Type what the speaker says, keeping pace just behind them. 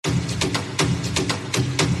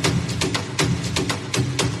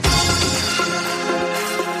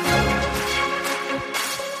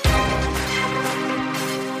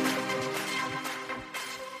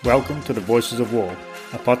Welcome to the Voices of War,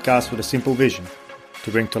 a podcast with a simple vision to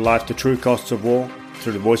bring to life the true costs of war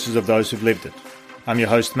through the voices of those who've lived it. I'm your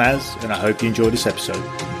host Maz, and I hope you enjoy this episode.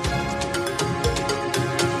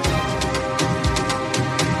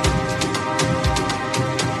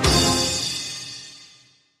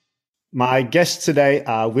 My guests today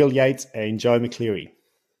are Will Yates and Joe McCleary.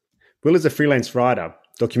 Will is a freelance writer,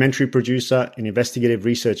 documentary producer, and investigative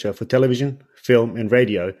researcher for television, film, and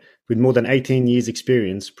radio, with more than 18 years'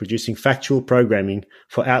 experience producing factual programming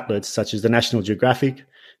for outlets such as the National Geographic,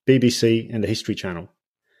 BBC, and the History Channel.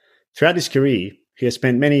 Throughout his career, he has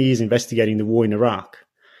spent many years investigating the war in Iraq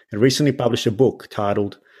and recently published a book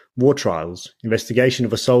titled War Trials: Investigation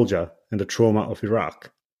of a Soldier and the Trauma of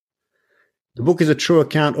Iraq. The book is a true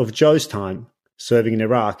account of Joe's time serving in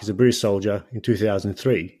Iraq as a British soldier in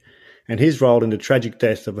 2003 and his role in the tragic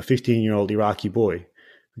death of a 15-year-old Iraqi boy,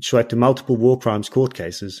 which led to multiple war crimes court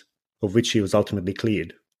cases, of which he was ultimately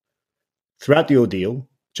cleared. Throughout the ordeal,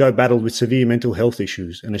 Joe battled with severe mental health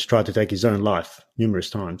issues and has tried to take his own life numerous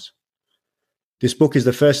times. This book is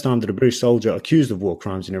the first time that a British soldier accused of war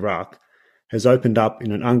crimes in Iraq has opened up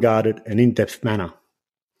in an unguarded and in-depth manner.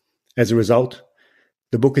 As a result,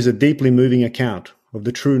 the book is a deeply moving account of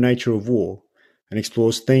the true nature of war and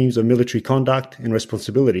explores themes of military conduct and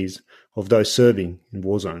responsibilities of those serving in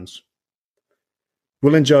war zones.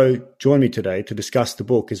 Will and Joe join me today to discuss the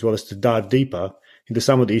book as well as to dive deeper into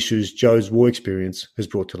some of the issues Joe's war experience has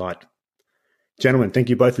brought to light. Gentlemen, thank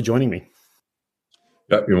you both for joining me.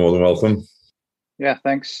 Yep, you're more than welcome. Yeah,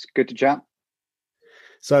 thanks. Good to chat.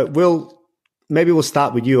 So, Will, maybe we'll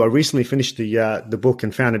start with you. I recently finished the book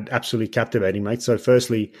and found it absolutely captivating, mate. So,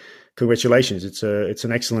 firstly, congratulations. It's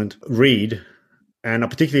an excellent read, and I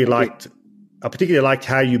particularly liked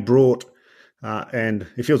how you brought. And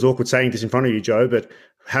it feels awkward saying this in front of you, Joe, but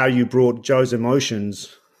how you brought Joe's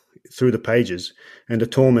emotions through the pages and the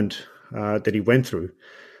torment that he went through.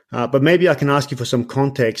 But maybe I can ask you for some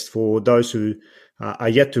context for those who are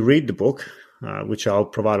yet to read the book, which I'll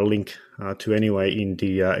provide a link to anyway in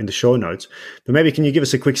the show notes. But maybe can you give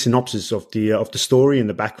us a quick synopsis of the story and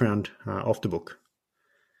the background of the book?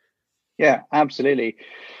 Yeah, absolutely.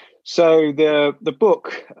 So the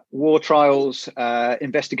book, War Trials,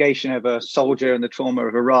 Investigation of a Soldier and the Trauma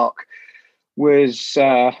of Iraq, was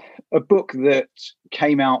a book that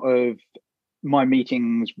came out of my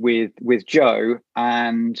meetings with Joe.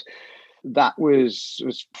 And that was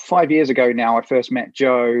 5 years ago now. I first met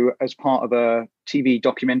Joe as part of a TV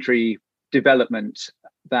documentary development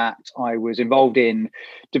that I was involved in,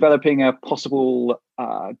 developing a possible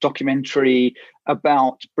documentary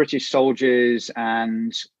about British soldiers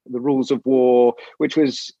and the rules of war, which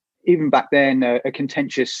was even back then a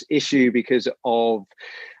contentious issue because of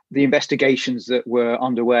the investigations that were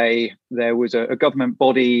underway. There was a government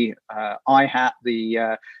body, IHAT,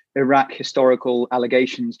 the Iraq Historical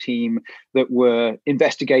Allegations Team, that were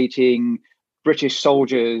investigating British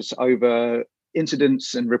soldiers over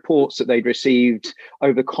incidents and reports that they'd received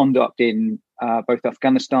over conduct in both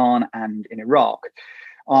Afghanistan and in Iraq.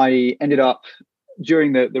 I ended up,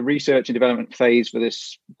 during the research and development phase for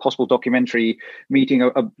this possible documentary, meeting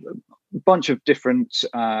a bunch of different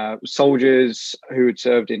soldiers who had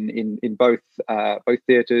served in both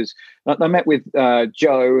theatres. I met with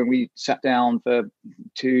Joe, and we sat down for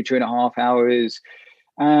 2.5 hours,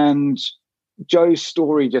 and Joe's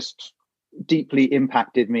story just deeply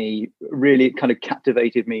impacted me. Really, it kind of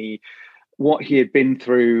captivated me. What he had been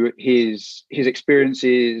through, his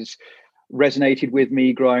experiences resonated with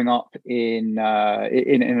me growing up in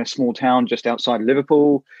a small town just outside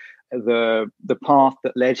Liverpool. The path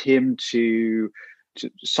that led him to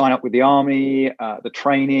sign up with the army, the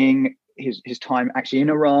training, his time actually in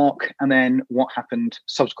Iraq, and then what happened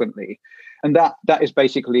subsequently. And that is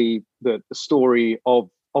basically the story of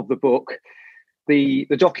the book. The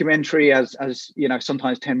documentary, as you know,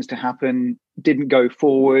 sometimes tends to happen, didn't go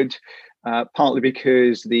forward, partly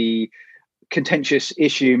because the contentious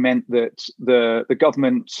issue meant that the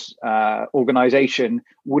government organization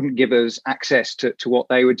wouldn't give us access to what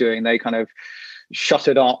they were doing. They kind of shut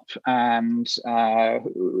it up, and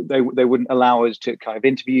they wouldn't allow us to kind of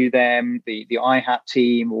interview them, the IHAT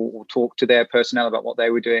team, or talk to their personnel about what they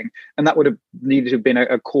were doing. And that would have needed to have been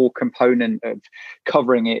a core component of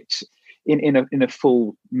covering it in a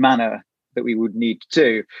full manner that we would need to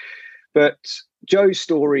do. But Joe's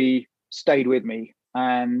story stayed with me.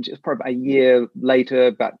 And it's probably about a year later,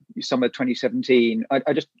 about summer 2017,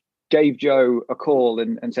 I just gave Joe a call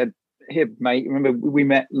and said, "Here, mate, remember we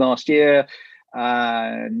met last year,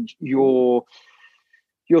 and your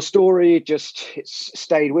your story it's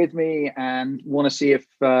stayed with me, and want to see if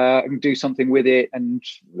I can do something with it and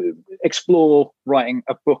explore writing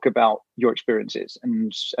a book about your experiences.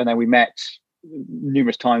 And then we met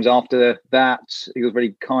numerous times after that. He was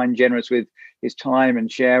very kind, generous with his time and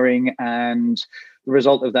sharing, and the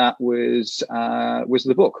result of that was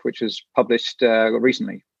the book, which was published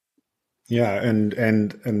recently. Yeah,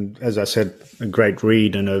 and as I said, a great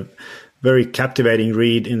read, and a very captivating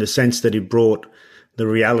read in the sense that it brought the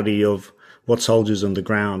reality of what soldiers on the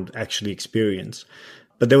ground actually experience.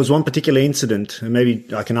 But there was one particular incident, and maybe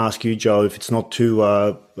I can ask you, Joe, if it's not too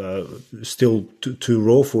raw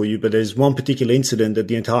for you, but there's one particular incident that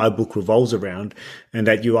the entire book revolves around, and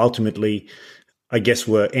that you ultimately, I guess,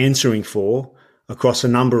 were answering for across a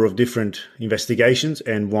number of different investigations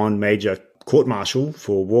and one major court-martial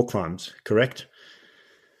for war crimes, correct?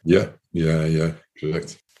 Yeah,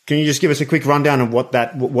 correct. Can you just give us a quick rundown of what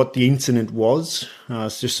the incident was?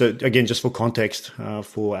 Just for context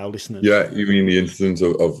for our listeners. Yeah, you mean the incident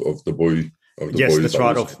of the boy? Yes, that's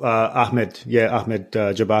right. Of Ahmed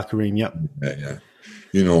Jabbar Karim. Yep.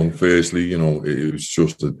 Yeah. Firstly, it was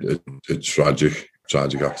just a tragic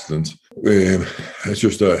accident. It's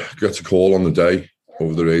just got a call on the day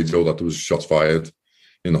over the radio that there was shots fired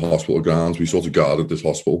in the hospital grounds. We sort of guarded this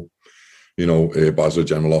hospital, Basra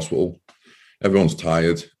General Hospital. Everyone's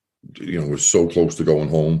tired. We're so close to going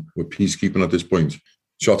home. We're peacekeeping at this point.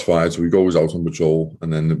 Shots fired, so we go out on patrol,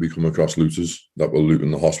 and then we come across looters that were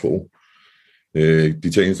looting the hospital.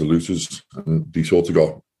 Detains the looters, and they sort of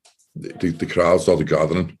got the crowd started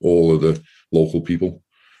gathering. All of the local people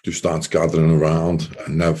just starts gathering around.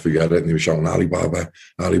 I never forget it. And they were shouting, Ali Baba,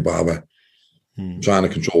 Ali Baba. Trying to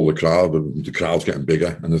control the crowd, but the crowd's getting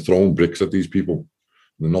bigger, and they're throwing bricks at these people.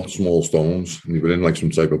 They're not small stones, and they were in like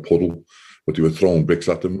some type of puddle, but they were throwing bricks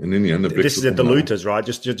at them. And in the end, this is at the looters, right?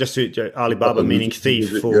 Just to Ali Baba meaning thief.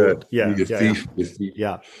 Thief.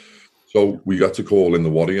 Yeah. So we got to call in the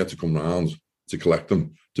warrior to come round to collect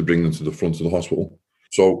them, to bring them to the front of the hospital.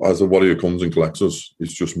 So as the warrior comes and collects us,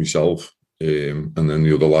 it's just myself and then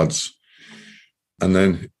the other lads. And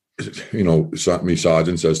then, my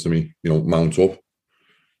sergeant says to me, mount up.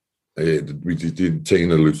 We detain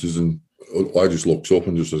the looters, and I just looks up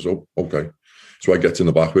and just says, oh, okay. So I get in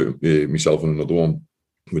the back with myself and another one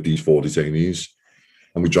with these 4 detainees,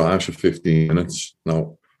 and we drive for 15 minutes.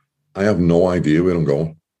 Now, I have no idea where I'm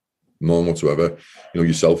going, none whatsoever.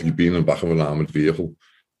 Yourself, you've been in the back of an armoured vehicle.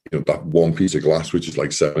 That one piece of glass, which is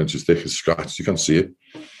like 7 inches thick, is scratched. You can't see it.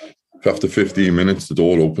 After 15 minutes, the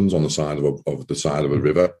door opens on the side of the side of a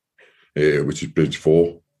river, which is Bridge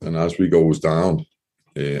 4. And as we goes down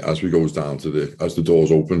as the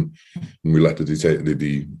doors open, and we let the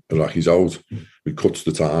Iraqis out, we cuts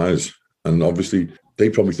the ties, and obviously they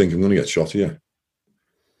probably think I'm going to get shot here,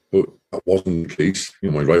 but that wasn't the case.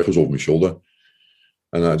 My rifle's over my shoulder,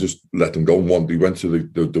 and I just let them go. We went to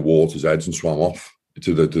the water's edge and swam off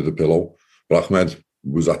to the pillow. But Ahmed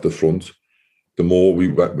was at the front. The more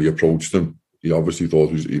we approached him, he obviously thought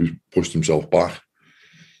he was pushed himself back,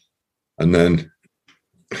 and then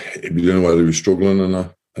we didn't know whether he was struggling or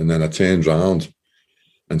not. And then I turned round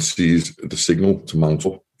and sees the signal to mount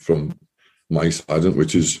up from my sergeant,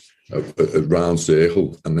 which is a round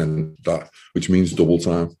circle, and then that, which means double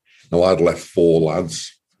time. Now, I'd left 4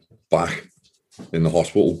 lads back in the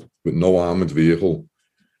hospital with no armoured vehicle,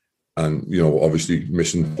 and, obviously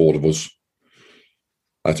missing 4 of us.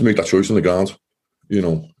 I had to make that choice on the ground,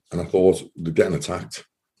 and I thought they're getting attacked.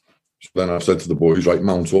 So then I said to the boys, right,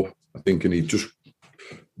 mount up. I think he'd just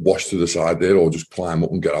wash to the side there or just climb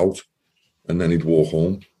up and get out, and then he'd walk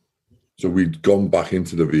home. So we'd gone back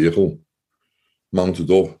into the vehicle, mounted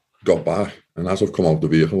up, got back, and as I've come out the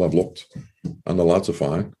vehicle, I've looked, and the lads are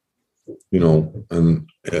fine, and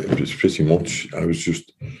it was pretty much, I was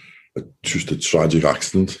just a tragic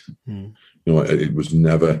accident. It was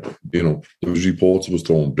never, there was reports of us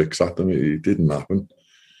throwing bricks at them. It didn't happen.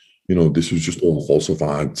 This was just all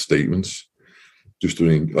falsified statements. Just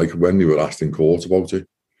doing, like when they were asked in court about it,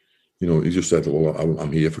 he just said, well,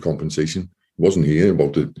 I'm here for compensation. He wasn't here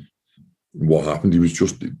about what happened. He was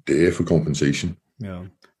just there for compensation. Yeah.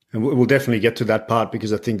 And we'll definitely get to that part,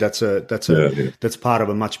 because I think that's part of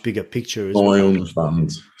a much bigger picture. I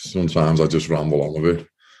understand. Sometimes I just ramble on a bit.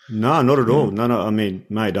 No, not at all. No. I mean,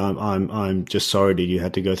 mate, I'm just sorry that you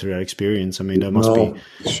had to go through that experience. I mean, that must be.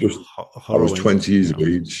 It's just, I was 20 years of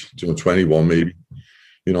age, 21 maybe.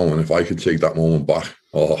 And if I could take that moment back,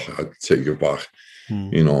 I'd take it back.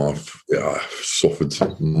 I've suffered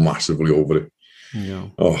massively over it. Yeah.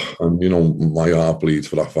 And my heart bleeds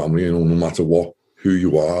for that family. No matter who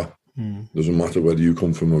you are, doesn't matter whether you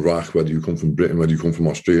come from Iraq, whether you come from Britain, whether you come from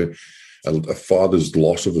Australia. a father's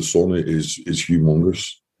loss of a son is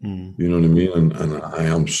humongous. You know what I mean? And I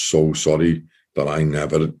am so sorry that I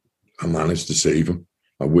managed to save him.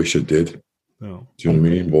 I wish I did. Oh. Do you know what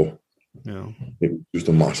I mean? But yeah, it was just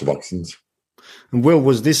a massive accident. And Will,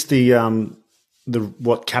 was this the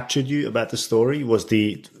what captured you about the story? Was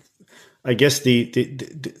the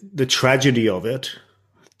tragedy of it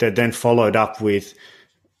that then followed up with,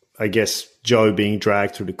 I guess, Joe being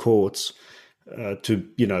dragged through the courts to,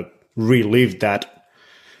 relive that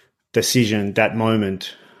decision, that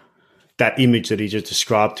moment, that image that he just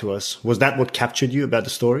described to us. Was that what captured you about the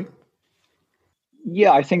story?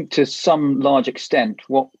 Yeah, I think to some large extent,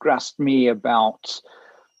 what grasped me about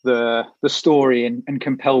the story and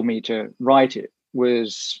compelled me to write it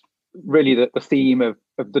was really the theme of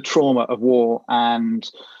the trauma of war and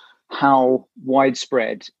how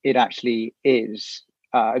widespread it actually is.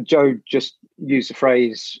 Joe just used the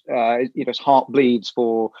phrase, his heart bleeds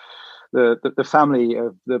for the family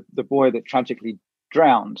of the boy that tragically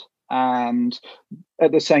drowned. And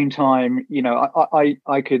at the same time,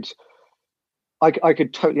 I could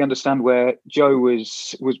totally understand where Joe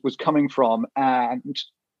was coming from, and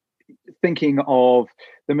thinking of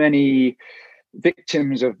the many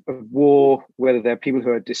victims of war, whether they're people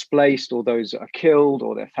who are displaced or those that are killed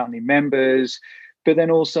or their family members, but then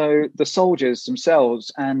also the soldiers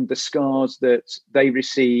themselves and the scars that they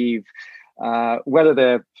receive, whether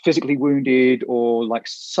they're physically wounded or, like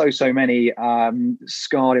so many,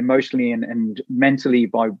 scarred emotionally and mentally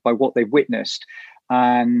by what they've witnessed.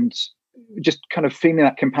 And just kind of feeling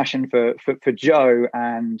that compassion for Joe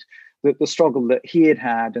and the struggle that he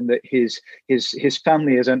had and that his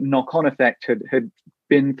family, as a knock-on effect, had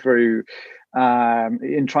been through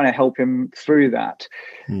in trying to help him through that.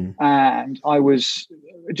 And I was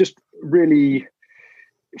just really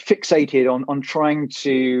fixated on trying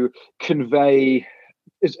to convey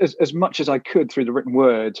as much as I could through the written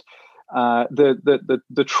word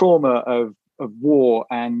the trauma of war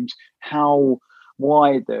and how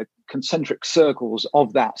wide the concentric circles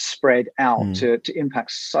of that spread out to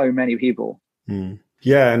impact so many people.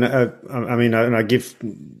 Yeah, and I give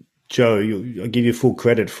Joe, I give you full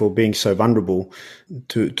credit for being so vulnerable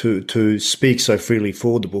to speak so freely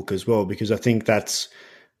for the book as well, because I think that's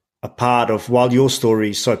a part of, while your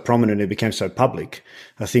story is so prominent, it became so public.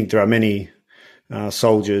 I think there are many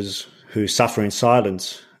soldiers who suffer in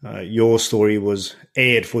silence. Your story was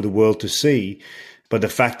aired for the world to see, but the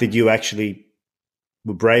fact that you actually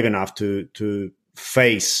were brave enough to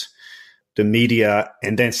face the media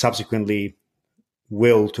and then subsequently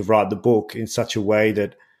Will to write the book in such a way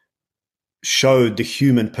that showed the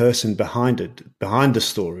human person behind the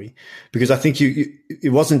story. Because I think it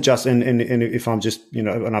wasn't just, and if I'm just,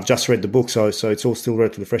 and I've just read the book, so it's all still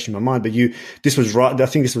relatively fresh in my mind, but this was right. I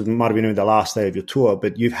think might have been the last day of your tour,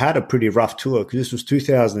 but you've had a pretty rough tour because this was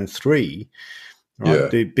 2003, right? Yeah.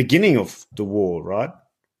 The beginning of the war, right?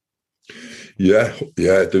 Yeah.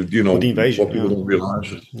 The invasion, what people don't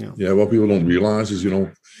realize. Yeah, what people don't realize is,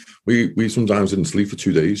 we sometimes didn't sleep for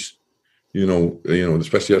 2 days.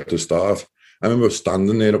 Especially at the start. I remember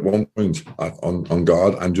standing there at one point on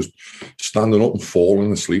guard and just standing up and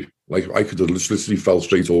falling asleep. Like I could have literally fell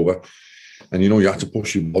straight over. And, you had to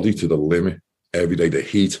push your body to the limit every day. The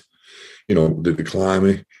heat, the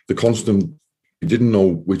climate, the constant, you didn't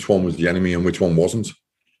know which one was the enemy and which one wasn't.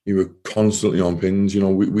 You were constantly on pins.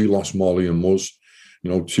 We lost Molly and Muzz,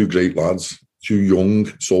 two great lads, two young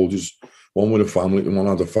soldiers, one with a family and one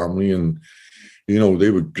had a family. And, they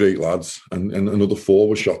were great lads, and another 4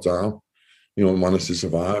 were shot down, managed to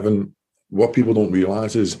survive. And what people don't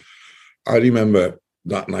realise is, I remember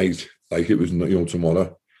that night, like it was,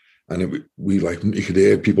 tomorrow, and you could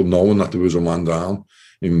hear people knowing that there was a man down,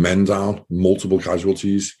 men down, multiple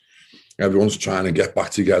casualties. Everyone's trying to get back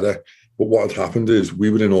together. But what had happened is we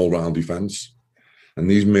were in all-round defence, and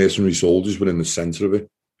these mercenary soldiers were in the centre of it,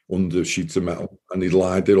 under sheets of metal, and they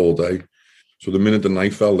lied there all day. So the minute the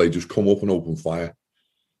night fell, they just come up and open fire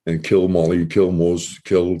and kill Molly, kill Muzz,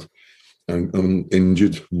 killed and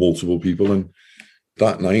injured multiple people. And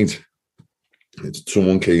that night,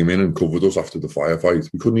 someone came in and covered us after the firefight.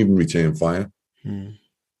 We couldn't even return fire.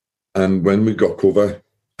 And when we got cover,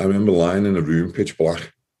 I remember lying in a room, pitch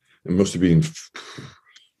black. It must have been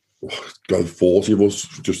 40 of us,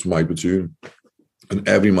 just my platoon. And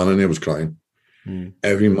every man in there was crying.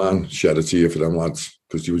 Every man shed a tear for them lads,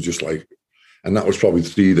 because he was just like, and that was probably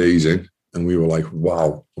 3 days in, and we were like,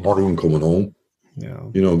 wow, I'm not even coming home. Yeah.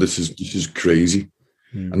 This is crazy.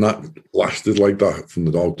 And that lasted like that from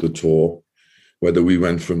the tour, whether we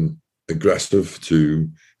went from aggressive to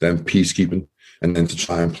then peacekeeping and then to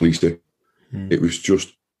try and police it. It was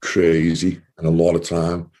just crazy and a lot of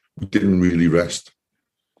time we didn't really rest.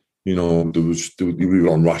 We were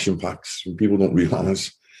on ration packs. People don't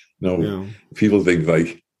realise. People think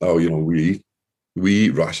like, oh, we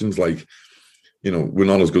eat rations like, we're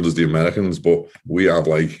not as good as the Americans, but we have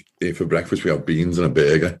like, for breakfast, we have beans and a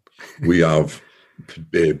burger. We have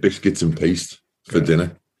biscuits and paste for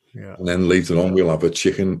dinner. Yeah. And then later on, we'll have a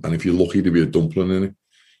chicken. And if you're lucky, there'll be a dumpling in it.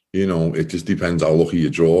 It just depends how lucky you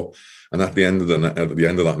draw. And at the end of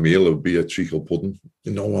that meal, there'll be a treacle pudding.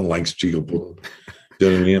 No one likes treacle pudding. Do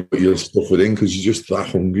you know what I mean? But you'll stuff it in because you're just that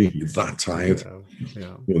hungry. You're that tired.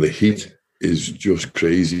 Yeah. The heat is just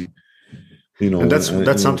crazy. And that's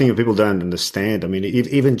something that people don't understand. I mean,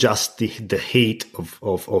 even just the heat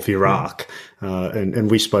of Iraq,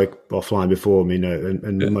 and we spoke offline before. I mean,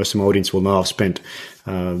 and most of my audience will know I've spent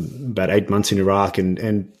about 8 months in Iraq,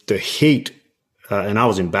 and the heat. And I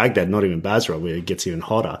was in Baghdad, not even Basra, where it gets even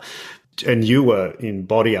hotter. And you were in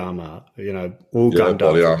body armor, all gunned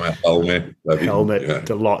up. Body armor, helmet,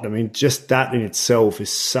 a lot. I mean, just that in itself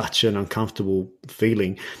is such an uncomfortable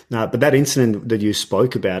feeling. But that incident that you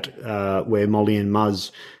spoke about, where Molly and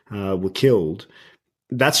Maz were killed,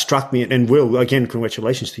 that struck me. And Will, again,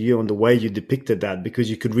 congratulations to you on the way you depicted that, because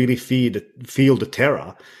you could really feel the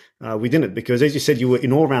terror within it. Because as you said, you were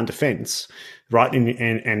in all-round defense, right? And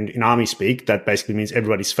in army speak, that basically means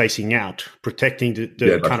everybody's facing out, protecting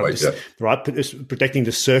protecting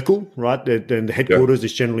the circle, right? The headquarters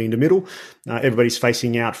is generally in the middle. Everybody's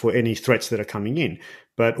facing out for any threats that are coming in.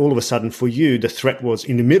 But all of a sudden, for you, the threat was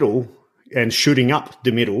in the middle and shooting up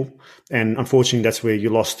the middle. And unfortunately, that's where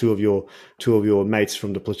you lost two of your mates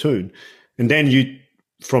from the platoon. And then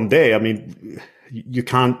from there, I mean, you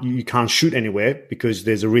can't shoot anywhere because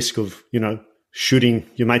there's a risk of shooting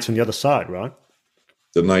your mates on the other side, right?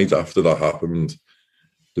 The night after that happened,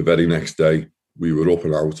 the very next day, we were up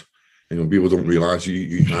and out. People don't realise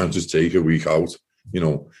you can't just take a week out.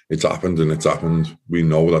 It's happened and it's happened. We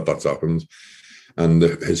know that's happened. And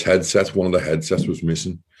one of the headsets was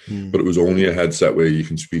missing. But it was only a headset where you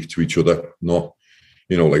can speak to each other, not,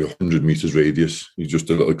 like 100 meters radius. You just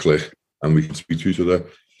a little click and we can speak to each other.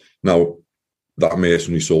 Now, that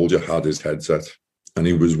mercenary soldier had his headset and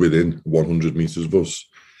he was within 100 meters of us.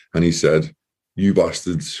 And he said, you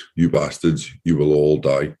bastards, you will all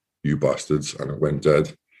die, you bastards. And it went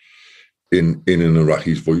dead in an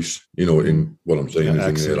Iraqi's voice, in what I'm saying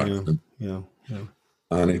is in their accent. Yeah.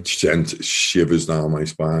 And it sent shivers down my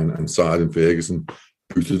spine. And Sergeant Ferguson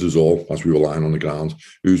booted us all as we were lying on the ground.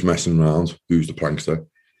 Who's messing around? Who's the prankster?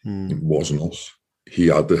 It wasn't us. He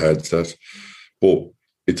had the headset. But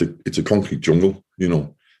it's a concrete jungle,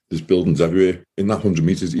 there's buildings everywhere. In that 100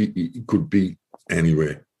 meters, he could be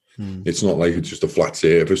anywhere. It's not like it's just a flat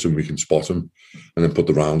surface and we can spot him and then put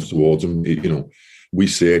the rounds towards him. We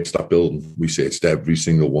searched that building. We searched every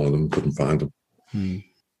single one of them, couldn't find him.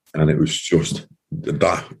 And it was just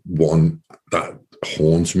that one that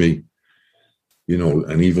haunts me,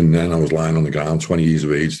 and even then I was lying on the ground, 20 years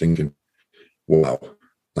of age, thinking, wow,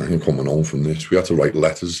 I'm coming home from this. We had to write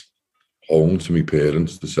letters home to my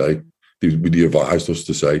parents to say, they advised us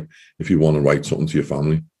to say, if you want to write something to your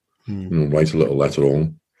family, write a little letter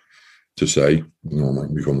home to say, I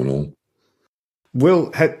might be coming home.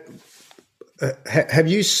 Will, have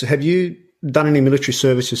you done any military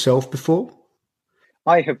service yourself before?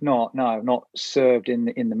 I have not. No, I've not served in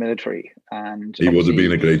the military. And he would have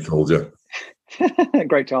been a great soldier.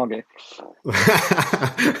 Great target.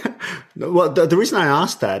 Well, the reason I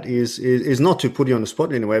asked that is not to put you on the spot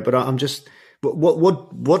in any way, but I'm just,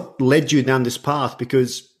 what led you down this path?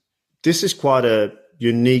 Because this is quite a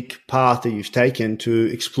unique path that you've taken to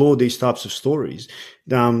explore these types of stories.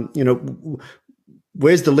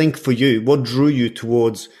 Where's the link for you? What drew you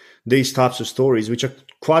towards these types of stories, which are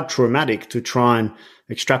quite traumatic to try and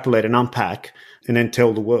extrapolate and unpack and then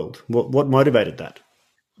tell the world? What motivated that?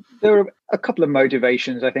 There were a couple of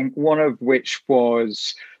motivations, I think, one of which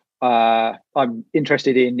was I'm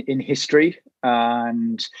interested in history,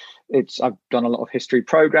 and I've done a lot of history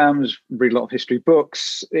programs, read a lot of history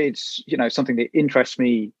books. It's something that interests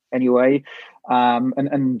me anyway,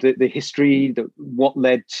 and the history, what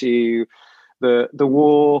led to the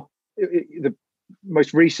war, the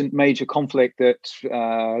most recent major conflict that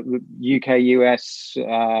the UK, US,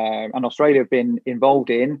 and Australia have been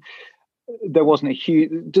involved in. There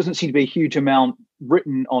doesn't seem to be a huge amount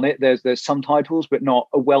written on it. There's some titles, but not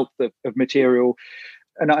a wealth of material.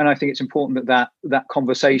 And I think it's important that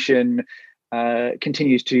conversation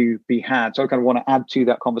continues to be had. So I kind of want to add to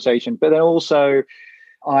that conversation. But then also,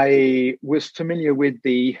 I was familiar with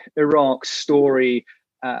the Iraq story,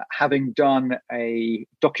 having done a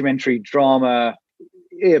documentary drama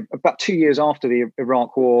about 2 years after the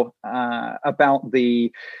Iraq War, about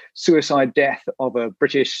the suicide death of a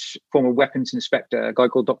British former weapons inspector, a guy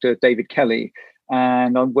called Dr. David Kelly.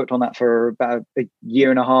 And I worked on that for about a year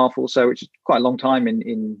and a half or so, which is quite a long time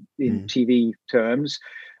in TV terms.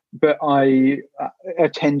 But I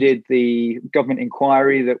attended the government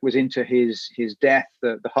inquiry that was into his death,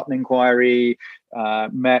 the Hutton inquiry,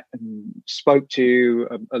 met and spoke to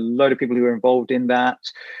a load of people who were involved in that.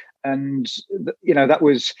 And, that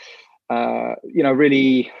was,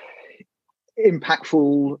 really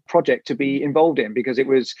impactful project to be involved in, because it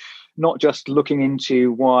was not just looking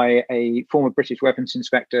into why a former British weapons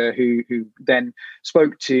inspector who then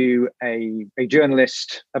spoke to a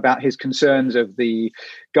journalist about his concerns of the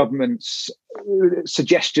government's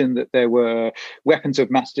suggestion that there were weapons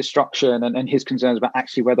of mass destruction, and his concerns about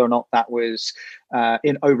actually whether or not that was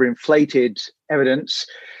in overinflated evidence.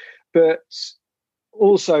 But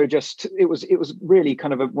also just it was really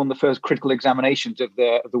kind of one of the first critical examinations of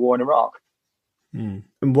the war in Iraq. And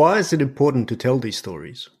why is it important to tell these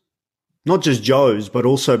stories? Not just Joe's, but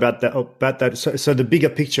also about that. So the bigger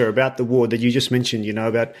picture about the war that you just mentioned,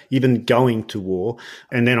 about even going to war,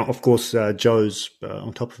 and then of course Joe's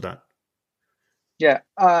on top of that. Yeah,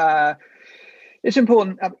 it's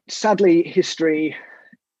important. Sadly, history,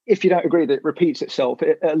 if you don't agree that it repeats itself,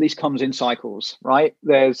 it at least comes in cycles, right?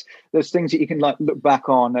 There's things that you can look back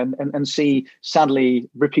on and see, sadly,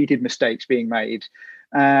 repeated mistakes being made.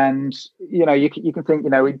 And, you can think,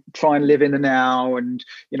 we try and live in the now, and,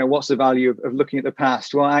 what's the value of looking at the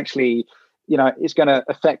past? Well, actually, it's going to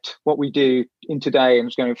affect what we do in today, and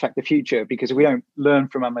it's going to affect the future, because if we don't learn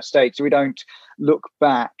from our mistakes, if we don't look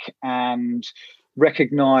back and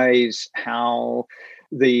recognize how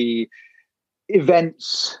the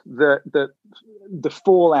events, the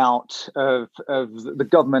fallout of the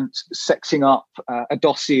government sexing up a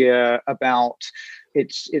dossier about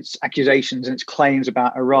its accusations and its claims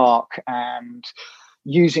about Iraq, and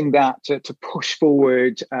using that to push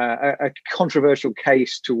forward a controversial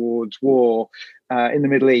case towards war in the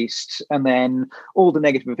Middle East, and then all the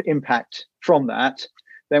negative impact from that,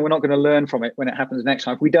 then we're not going to learn from it when it happens next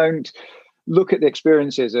time. If we don't look at the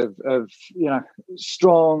experiences of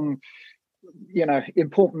strong,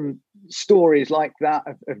 important stories like that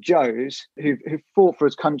of Joe's, who fought for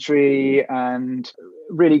his country and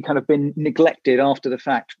really kind of been neglected after the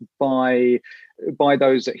fact by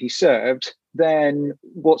those that he served, then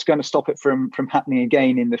what's going to stop it from happening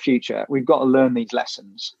again in the future? We've got to learn these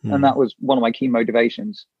lessons. And that was one of my key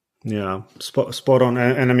motivations. Yeah, spot on.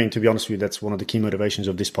 And I mean, to be honest with you, that's one of the key motivations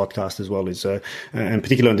of this podcast as well, is, and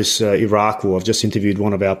particularly on this Iraq war. I've just interviewed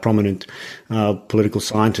one of our prominent political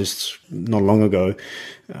scientists not long ago.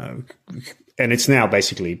 And it's now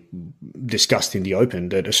basically discussed in the open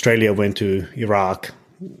that Australia went to Iraq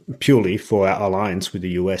purely for our alliance with the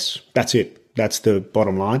US. That's it. That's the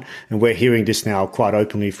bottom line. And we're hearing this now quite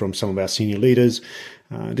openly from some of our senior leaders.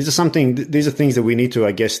 These are things that we need to,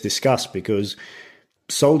 I guess, discuss, because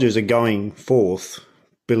soldiers are going forth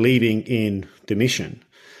believing in the mission,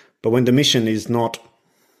 but when the mission is not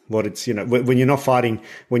what it's, when you're not fighting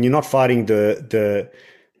the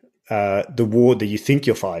war that you think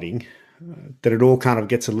you're fighting, that it all kind of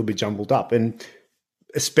gets a little bit jumbled up, and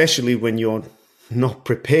especially when you're not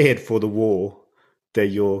prepared for the war that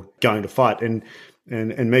you're going to fight. And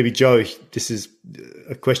maybe Joe, this is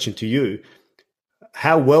a question to you: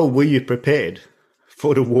 how well were you prepared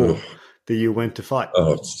for the war that you went to fight?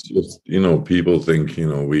 Oh, it's just, people think,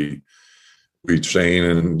 we train,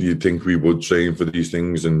 and you'd think we would train for these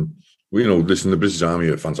things. And, listen, the British Army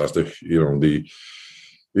are fantastic.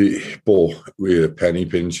 But we're penny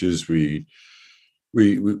pinchers. We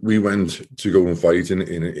went to go and fight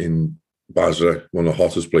in Basra, one of the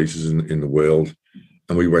hottest places in the world.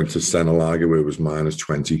 And we went to Senalaga, where it was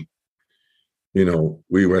 -20.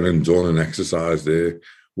 We went and done an exercise there.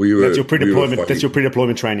 That's your pre-deployment. That's your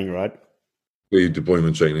pre-deployment training, right?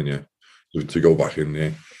 Deployment training, yeah, to go back in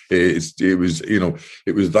there. It was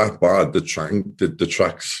that bad. The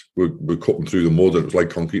tracks were cutting through the mud, and it was like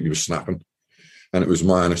concrete, and it was snapping. And it was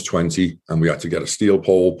 -20, and we had to get a steel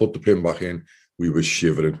pole, put the pin back in. We were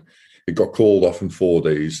shivering. It got called off in 4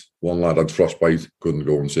 days. One lad had frostbite, couldn't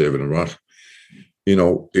go and serve in Iraq.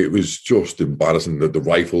 It was just embarrassing that the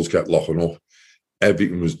rifles kept locking up.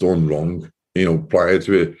 Everything was done wrong. Prior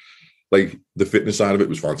to it, like, the fitness side of it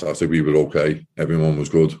was fantastic. We were okay. Everyone was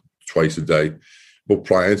good twice a day. But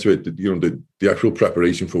prior to it, the actual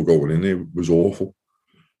preparation for going in there was awful.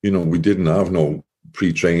 We didn't have no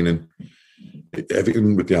pre-training.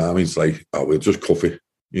 Everything with the army's like, we'll just cuff it.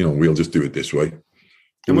 We'll just do it this way.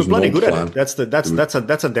 And we're bloody good at it.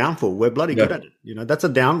 That's a downfall. We're bloody good at it. That's a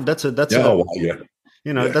down. Yeah.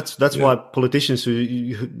 That's why politicians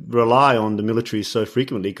who rely on the military so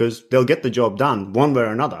frequently, because they'll get the job done one way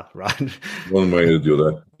or another, right? One way or the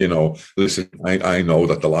other. Listen, I know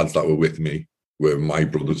that the lads that were with me were my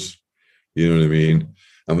brothers. You know what I mean?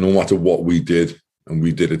 And no matter what we did, and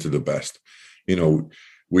we did it to the best.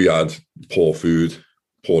 We had poor food,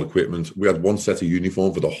 poor equipment. We had one set of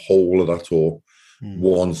uniform for the whole of that tour.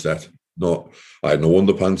 One set. I had no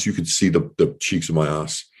underpants. You could see the cheeks of my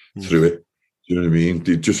ass through it. You know what I mean?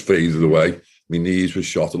 It just faded away. My knees were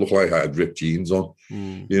shot. It looked like I had ripped jeans on.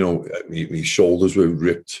 My shoulders were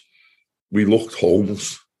ripped. We looked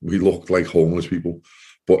homeless. We looked like homeless people.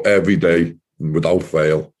 But every day, without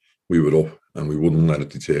fail, we were up and we wouldn't let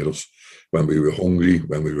it deter us. When we were hungry,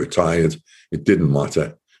 when we were tired, it didn't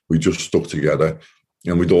matter. We just stuck together,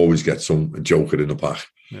 and we'd always get a joker in the pack.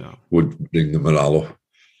 Yeah. Would bring the morale up.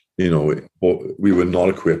 But we were not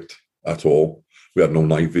equipped at all. We had no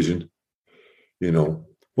night vision.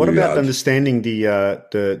 What about understanding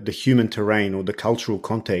the human terrain or the cultural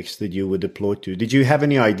context that you were deployed to? Did you have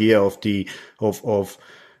any idea of of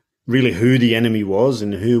really who the enemy was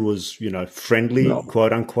and who was, friendly,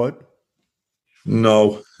 quote unquote?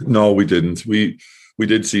 No, we didn't. We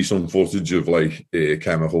did see some footage of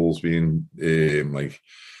chemicals being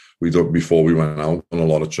we did before we went out on a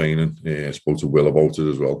lot of training. I spoke to Will about it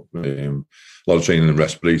as well. A lot of training in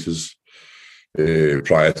respirators.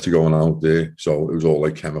 Prior to going out there, so it was all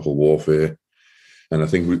chemical warfare, and I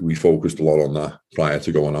think we focused a lot on that prior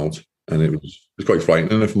to going out, and it was quite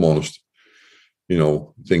frightening, if I'm honest.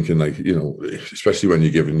 Thinking especially when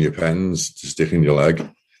you're given your pens to stick in your leg, and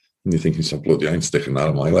you're thinking, "Some bloody, I ain't sticking that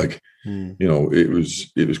in my leg."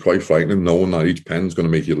 It was quite frightening knowing that each pen's going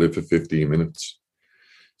to make you live for 15 minutes.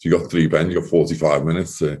 So you got 3 pens, you got 45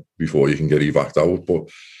 minutes before you can get evac'd out, but.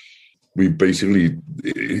 We basically,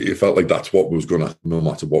 it felt like that's what was going to, no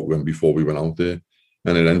matter what went before we went out there.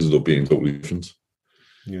 And it ended up being totally different.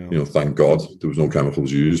 Yeah. Thank God there was no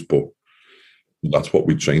chemicals used, but that's what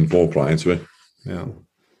we trained for prior to it. Yeah.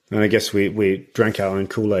 And I guess we drank our own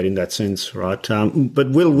Kool-Aid in that sense, right?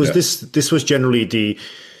 But Will, was this was generally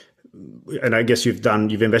and I guess you've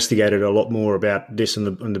investigated a lot more about this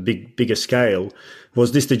on the bigger scale.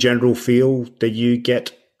 Was this the general feel that you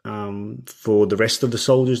get for the rest of the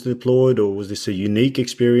soldiers deployed, or was this a unique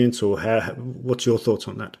experience, or what's your thoughts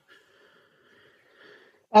on that?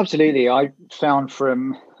 Absolutely. I found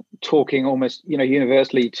from talking almost,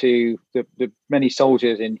 universally to the many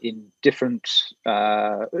soldiers in different,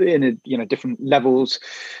 different levels,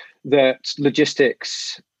 that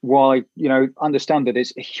logistics, while, understand that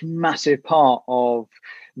it's a massive part of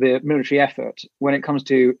the military effort. When it comes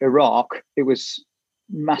to Iraq, it was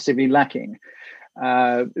massively lacking.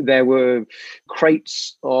 There were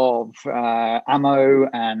crates of ammo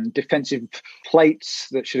and defensive plates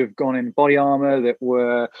that should have gone in body armor that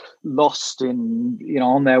were lost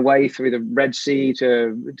on their way through the Red Sea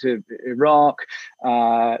to Iraq.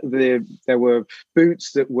 There were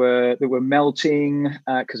boots that were melting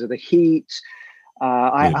because of the heat.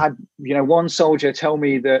 I had one soldier tell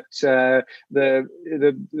me that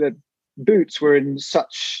the boots were in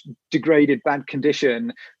such degraded bad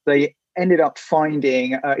condition they ended up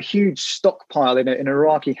finding a huge stockpile in an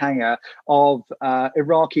Iraqi hangar of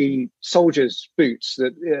Iraqi soldiers' boots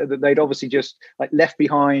that they'd obviously just left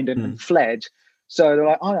behind and fled. So they're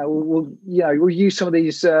like, "Oh no, we'll use some of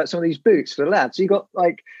these boots for the lads." So you got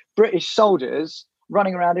British soldiers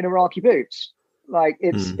running around in Iraqi boots.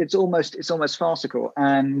 It's almost farcical,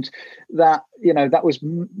 and that was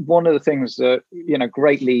one of the things that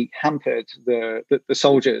greatly hampered the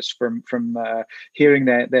soldiers from hearing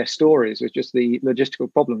their stories, was just the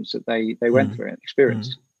logistical problems that they went through and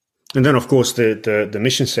experienced. And then of course the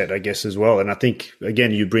mission set, I guess, as well. And I think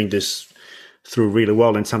again you bring this through really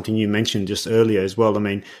well, and something you mentioned just earlier as well. I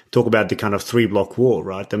mean, talk about the kind of 3-block war,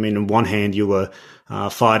 right? I mean, on one hand you were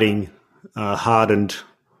fighting hardened.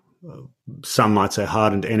 Some might say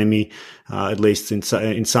hardened enemy, at least in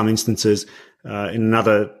some instances. In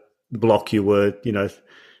another block, you were,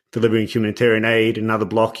 delivering humanitarian aid. In another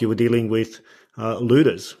block, you were dealing with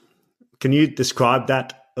looters. Can you describe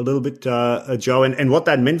that a little bit, Joe, and what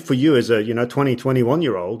that meant for you as a 20,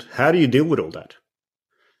 21-year-old? How do you deal with all that?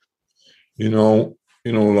 That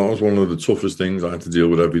was one of the toughest things I had to deal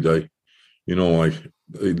with every day.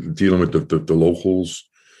 Dealing with the locals.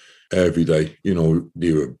 Every day,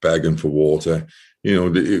 they were begging for water.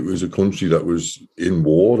 It was a country that was in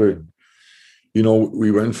war. And, we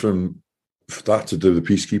went from that to do the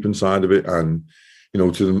peacekeeping side of it, and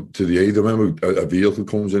to the aid. I remember a vehicle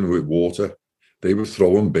comes in with water. They were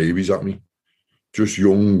throwing babies at me, just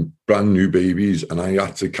young, brand new babies, and I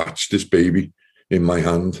had to catch this baby in my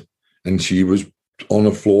hand, and she was on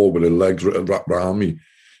the floor with her legs wrapped around me,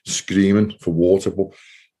 screaming for water. But,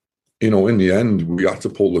 in the end, we had to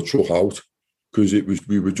pull the truck out because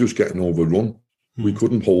we were just getting overrun. We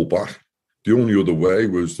couldn't hold back. The only other way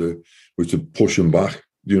was to push him back,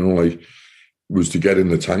 was to get in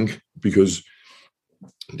the tank, because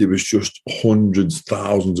there was just hundreds,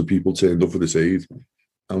 thousands of people turned up for this aid.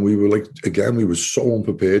 And we were we were so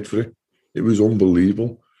unprepared for it. It was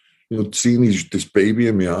unbelievable. Seeing this baby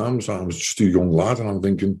in my arms, I was just a young lad, and I'm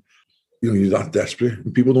thinking, you're that desperate.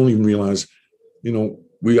 And people don't even realise,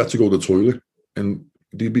 we had to go to the toilet, and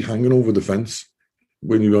they'd be hanging over the fence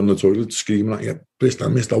when you were on the toilet, screaming at you,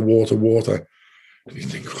 Mister, water. And you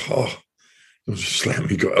think, just let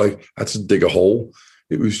me go. I had to dig a hole.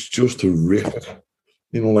 It was just horrific.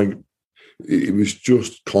 It was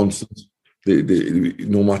just constant.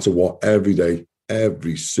 No matter what, every day,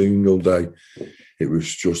 every single day, it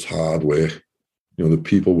was just hard work. The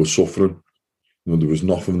people were suffering. There was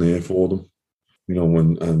nothing there for them.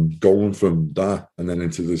 And going from that and then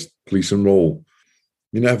into this policing role,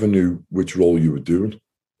 you never knew which role you were doing.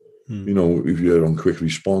 If you were on quick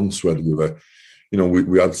response, whether you were,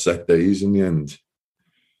 we had set days in the end.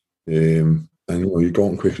 And, you go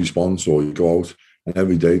on quick response or you go out, and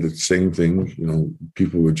every day the same thing.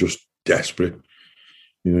 People were just desperate.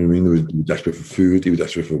 You know what I mean? They were desperate for food, they were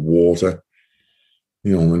desperate for water.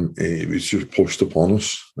 And it was just pushed upon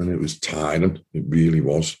us, and it was tiring. It really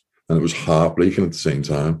was. And it was heartbreaking at the same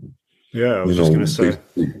time. Yeah, I was just going to say,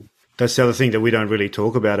 that's the other thing that we don't really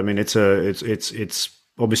talk about. I mean, it's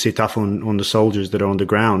obviously tough on the soldiers that are on the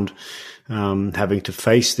ground, having to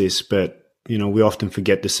face this, but we often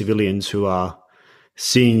forget the civilians who are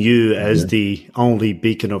seeing you as the only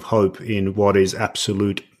beacon of hope in what is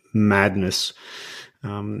absolute madness,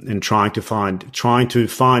 and trying to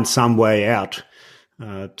find some way out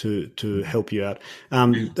to help you out,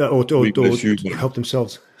 or help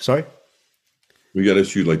themselves. Sorry, we get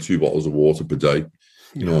issued 2 bottles of water per day.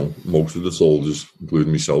 Most of the soldiers,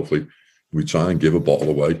 including myself, we try and give a bottle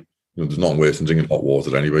away. There's nothing worse than drinking hot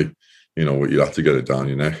water anyway. You have to get it down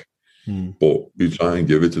your neck. But you try and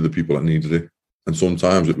give it to the people that needed it. And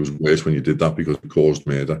sometimes it was worse when you did that because it caused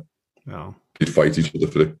murder. Oh. You'd fight each other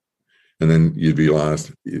for it. And then you'd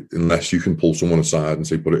realise, unless you can pull someone aside and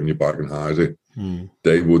say, put it in your bag and hide it,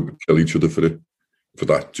 they would kill each other for it, for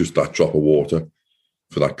that drop of water,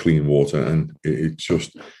 for that clean water. And it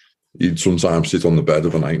just, you'd sometimes sit on the bed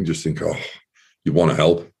of a night and just think, you want to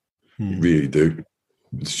help. You really do.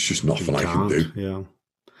 It's just nothing I can do. Yeah.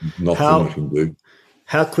 Nothing I can do.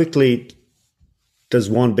 How quickly does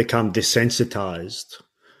one become desensitized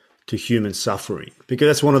to human suffering? Because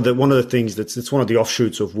that's one of the things it's one of the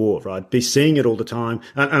offshoots of war, right? Be seeing it all the time.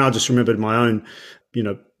 And I just remembered my own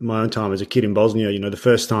time as a kid in Bosnia. The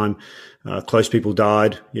first time close people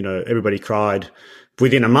died, everybody cried.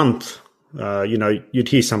 Within a month, you'd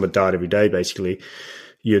hear someone died every day, basically.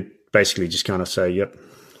 You'd basically just kind of say, yep,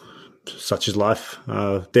 such is life.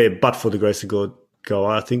 There, but for the grace of God, go,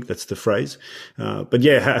 I think that's the phrase. But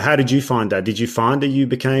yeah, how did you find that? Did you find that you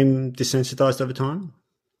became desensitized over time?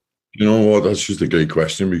 You know what? That's just a great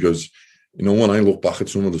question, because, when I look back at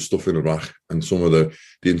some of the stuff in Iraq and some of the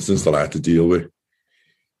incidents that I had to deal with,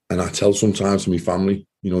 and I tell sometimes to my family,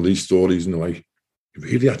 these stories, and they're like, you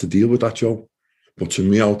really had to deal with that, Joe? But to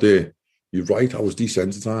me out there, you're right, I was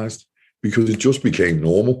desensitized because it just became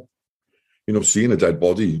normal. Seeing a dead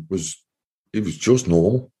body was just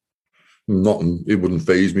normal. Nothing, it wouldn't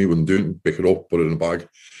faze me, wouldn't do it, pick it up, put it in a bag,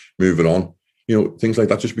 move it on. Things like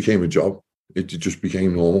that just became a job. It just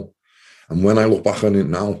became normal. And when I look back on it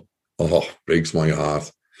now, breaks my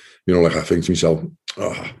heart. I think to myself,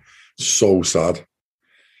 so sad.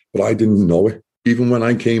 But I didn't know it. Even when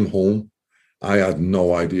I came home, I had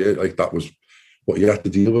no idea. That was what you had to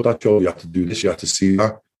deal with, that job. You had to do this, you had to see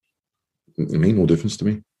that. It made no difference to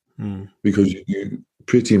me. Because you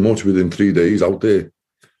pretty much within 3 days out there,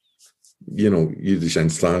 you're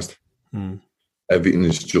desensitized. Everything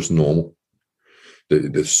is just normal.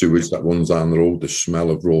 The sewage that runs down the road, the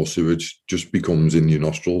smell of raw sewage just becomes in your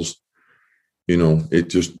nostrils. It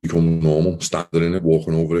just becomes normal. Standing in it,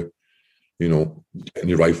 walking over it, getting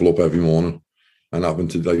your rifle up every morning and having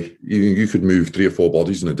to, you could move 3 or 4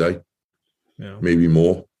 bodies in a day, maybe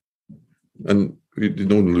more. And you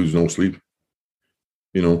don't lose no sleep.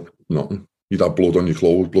 Nothing. You'd have blood on your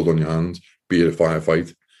clothes, blood on your hands, be it a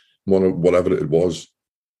firefight, whatever it was.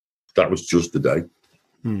 That was just the day.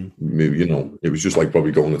 Maybe, it was just like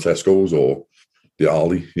probably going to Tesco's or the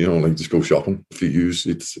Aldi, just go shopping for use.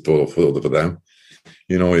 It's for them.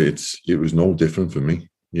 It was no different for me.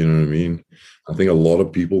 You know what I mean? I think a lot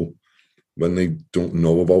of people, when they don't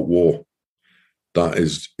know about war, that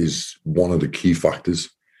is one of the key factors.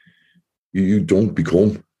 You don't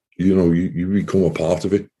become, you become a part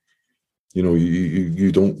of it.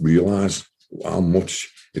 You don't realise how much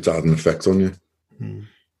it's had an effect on you. And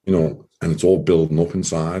it's all building up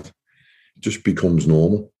inside. It just becomes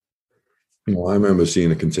normal. I remember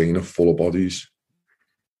seeing a container full of bodies.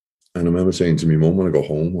 And I remember saying to my mum when I got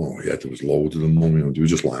home, oh, yeah, there was loads of them, Mum. They were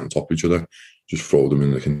just lying on top of each other. Just throw them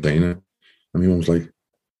in the container. And my mum was like,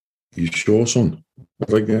 you sure, son? I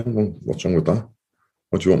was like, yeah, well, what's wrong with that?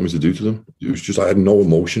 What do you want me to do to them? It was just, I had no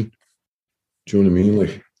emotion. Do you know what I mean?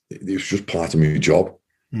 Like, it was just part of my job.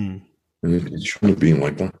 And it shouldn't have been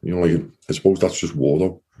like that. I suppose that's just war,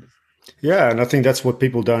 though. Yeah, and I think that's what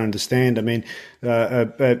people don't understand. I mean,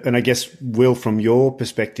 and I guess, Will, from your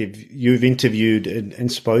perspective, you've interviewed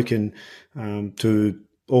and spoken to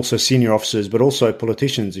also senior officers, but also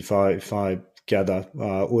politicians, if I gather,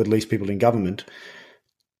 or at least people in government.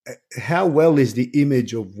 How well is the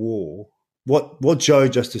image of war, what Joe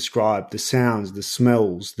just described, the sounds, the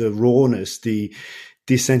smells, the rawness, the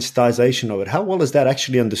desensitization of it, how well is that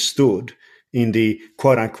actually understood in the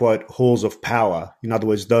quote-unquote halls of power? In other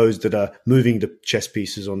words, those that are moving the chess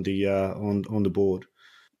pieces on the on the board.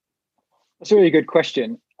 That's a really good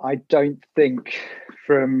question. I don't think,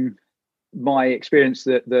 from my experience,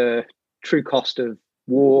 that the true cost of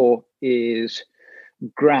war is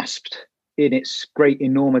grasped in its great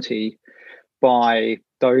enormity by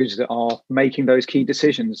those that are making those key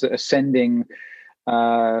decisions, that are sending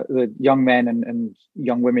the young men and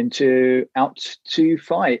young women out to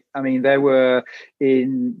fight. I mean, there were,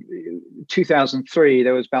 in 2003,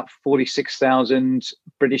 there was about 46,000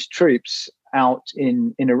 British troops out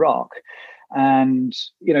in Iraq. And,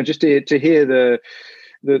 just to hear the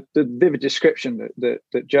vivid description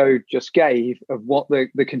that Joe just gave of what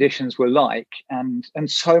the conditions were like, and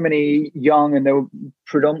so many young, and they were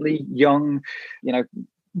predominantly young,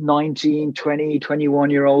 19, 20,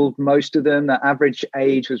 21-year-old, most of them. The average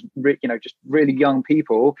age was, just really young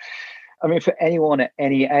people. I mean, for anyone at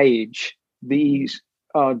any age, these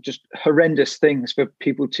are just horrendous things for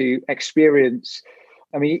people to experience.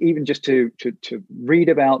 I mean, even just to read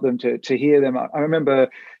about them, to hear them. I remember,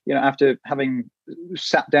 after having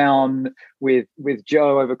sat down with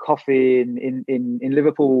Joe over coffee in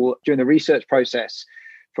Liverpool during the research process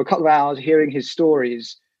for a couple of hours, hearing his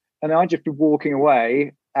stories, and I'd just be walking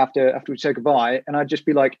away after we say goodbye, and I'd just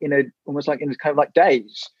be like almost like in kind of like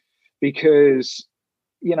daze, because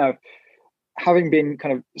having been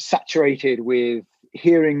kind of saturated with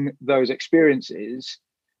hearing those experiences,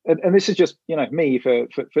 and this is just me for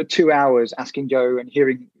 2 hours asking Joe and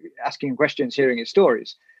asking questions, hearing his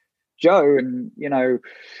stories. Joe and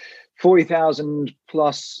 40,000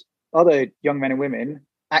 plus other young men and women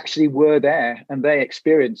actually were there, and they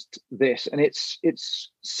experienced this, and it's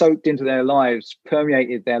soaked into their lives,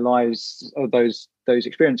 permeated their lives of those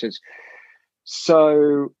experiences.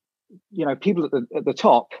 So, people at the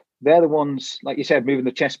top, they're the ones, like you said, moving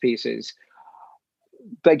the chess pieces.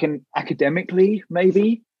 They can academically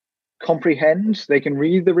maybe comprehend, they can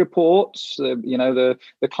read the reports, the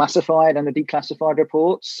classified and the declassified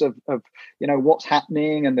reports of what's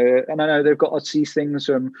happening, and I know they've got to see things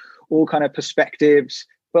from all kind of perspectives,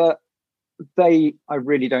 but I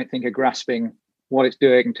really don't think are grasping what it's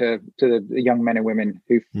doing to the young men and women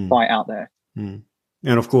who fight out there. And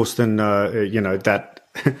of course, then that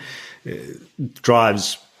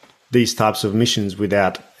drives these types of missions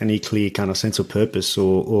without any clear kind of sense of purpose,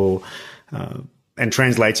 or and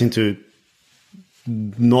translates into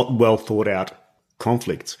not well thought out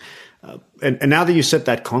conflicts. And now that you set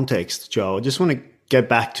that context, Joe, I just want to get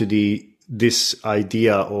back to this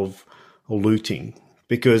idea of looting,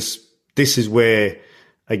 because this is where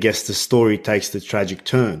I guess the story takes the tragic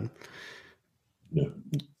turn. Yeah.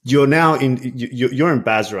 You're now you're in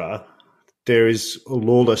Basra. There is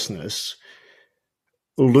lawlessness.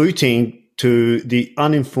 Looting, to the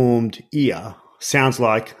uninformed ear, sounds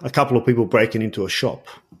like a couple of people breaking into a shop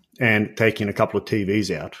and taking a couple of TVs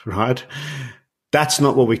out, right? That's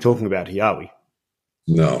not what we're talking about here, are we?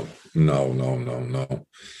 No.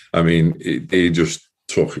 I mean, they just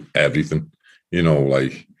took everything,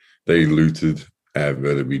 like they looted,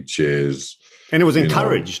 whether it be chairs. And it was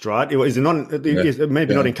encouraged, right? It was not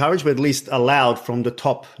encouraged, but at least allowed from the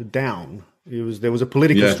top down. There was a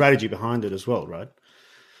political strategy behind it as well, right?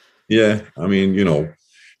 Yeah, I mean,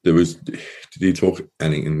 did he took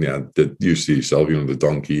anything? Yeah, you see yourself, the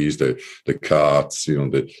donkeys, the carts,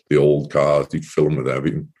 the old cars. He'd fill them with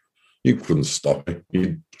everything. You couldn't stop it.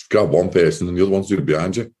 You'd grab one person and the other one's doing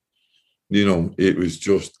behind you. It was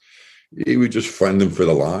just fending for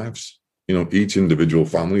their lives. Each individual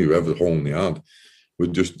family, whoever home they had,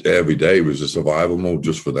 would just every day was a survival mode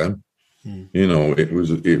just for them. You know, it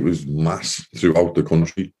was mass throughout the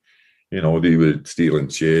country. You know, they were stealing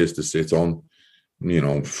chairs to sit on, you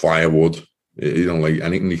know, firewood, you know, like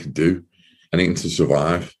anything they could do, anything to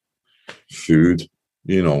survive, food,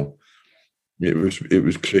 you know. It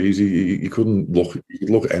was crazy. You couldn't look. You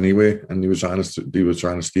could look anywhere, and they were trying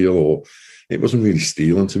to steal. Or it wasn't really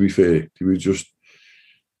stealing, to be fair. They were just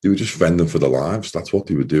fending for their lives. That's what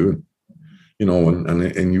they were doing, you know.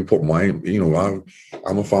 And you put my, you know,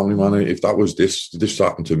 I'm a family man. If that was this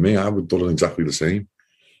happened to me, I would have done exactly the same,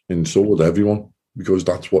 and so would everyone, because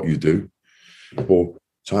that's what you do. But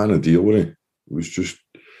trying to deal with it was just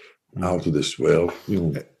out of this world, you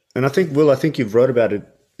know. And I think, Will, you've wrote about it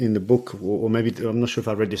in the book, or maybe, I'm not sure if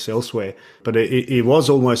I read this elsewhere, but it was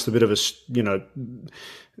almost a bit of a, you know,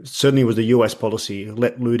 certainly was the US policy,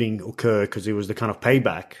 let looting occur because it was the kind of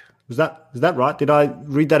payback. Is that right? Did I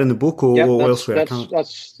read that in the book or elsewhere?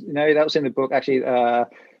 That's you know, that was in the book. Actually,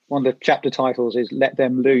 one of the chapter titles is "Let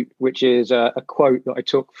Them Loot," which is a quote that I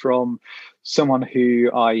took from someone who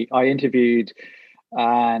I interviewed,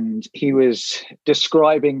 and he was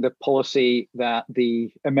describing the policy that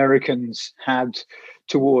the Americans had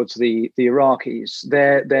towards the Iraqis.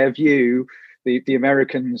 Their view, the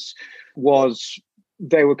Americans, was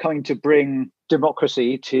they were going to bring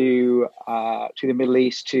democracy to the Middle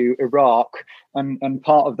East, to Iraq, and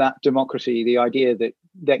part of that democracy, the idea that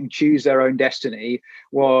they can choose their own destiny,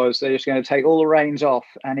 was they're just going to take all the reins off,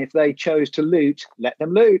 and if they chose to loot, let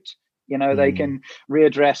them loot. You know, they can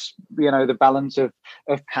readdress, you know, the balance of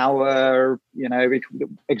power, you know,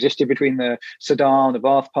 existed between the Saddam, the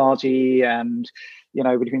Ba'ath Party, and, you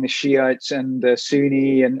know, between the Shiites and the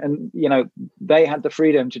Sunni, and you know, they had the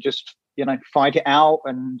freedom to just, you know, fight it out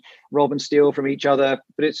and rob and steal from each other.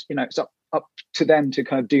 But it's, you know, it's up to them to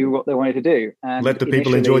kind of do what they wanted to do and let the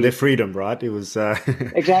people enjoy their freedom, right? It was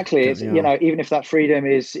exactly. It's, you know, even if that freedom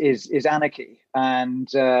is anarchy, and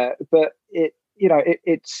but it. You know,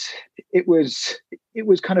 it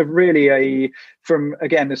was kind of really from,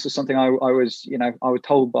 again, this is something I was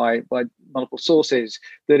told by multiple sources,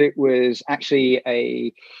 that it was actually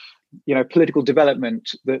a, you know, political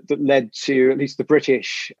development that led to at least the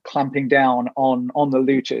British clamping down on the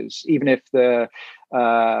looters, even if the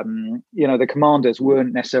you know, the commanders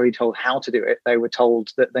weren't necessarily told how to do it. They were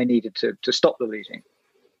told that they needed to stop the looting.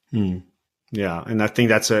 Yeah, and I think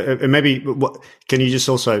that's maybe. Can you just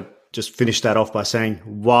also just finish that off by saying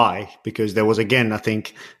why? Because there was, again, I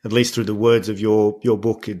think, at least through the words of your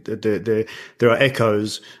book, there are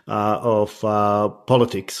echoes of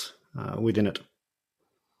politics within it.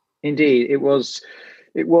 Indeed, it was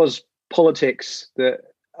politics that,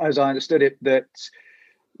 as I understood it, that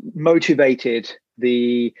motivated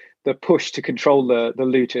the push to control the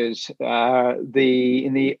looters.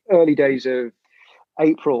 In the early days of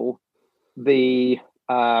April, the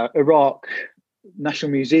Iraq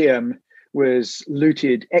National Museum was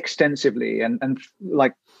looted extensively, and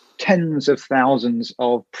like tens of thousands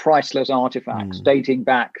of priceless artifacts dating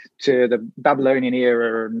back to the Babylonian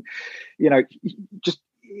era, and, you know, just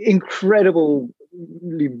incredibly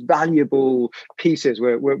valuable pieces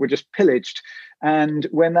were just pillaged. And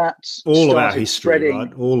when that all of our history,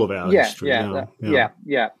 right? All of our history.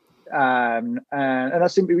 Yeah. And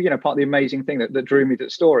that's simply, you know, part of the amazing thing that drew me to the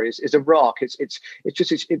story is Iraq. It's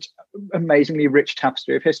amazingly rich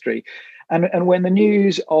tapestry of history, and when the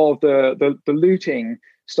news of the looting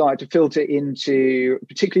started to filter into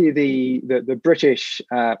particularly the British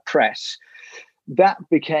press, that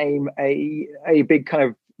became a big kind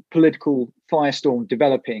of political firestorm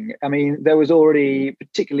developing. I mean, there was already,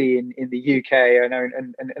 particularly in the UK, I know,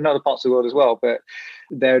 and in other parts of the world as well, but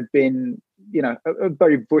there had been, you know, a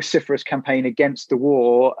very vociferous campaign against the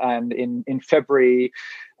war. And in February,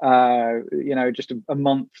 you know, just a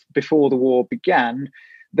month before the war began,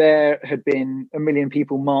 there had been 1 million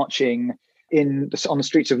people marching on the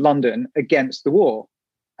streets of London against the war.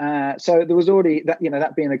 So there was already that, you know,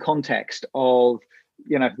 that being the context of,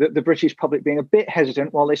 you know, the British public being a bit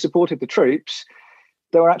hesitant while they supported the troops.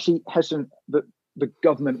 They were actually hesitant that the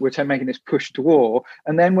government were making this push to war.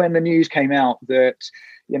 And then when the news came out that,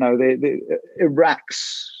 you know, the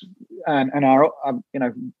Iraq's and our you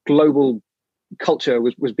know, global culture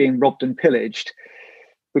was being robbed and pillaged,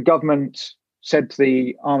 the government said to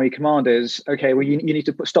the army commanders, okay, well, you need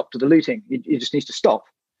to put stop to the looting. You just need to stop.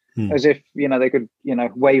 As if, you know, they could, you know,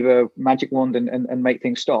 wave a magic wand and make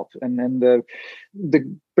things stop. And then the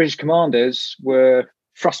British commanders were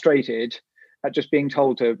frustrated at just being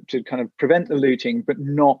told to kind of prevent the looting, but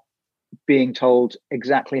not being told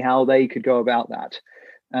exactly how they could go about that.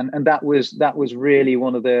 And that was really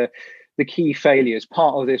one of the the key failures,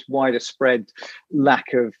 part of this wider spread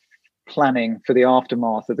lack of planning for the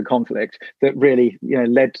aftermath of the conflict that really,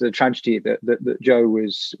 led to the tragedy that Joe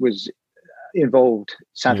was involved,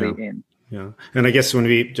 sadly, in. Yeah. And I guess when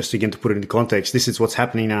we just again to put it into context, this is what's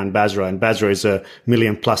happening now in Basra. And Basra is a 1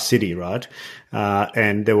 million plus city, right?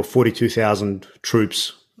 And there were 42,000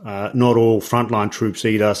 troops, not all frontline troops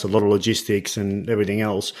either. So a lot of logistics and everything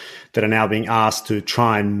else that are now being asked to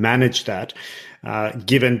try and manage that.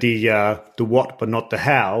 Given the what, but not the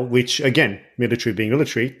how, which again, military being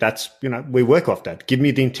military, that's, we work off that. Give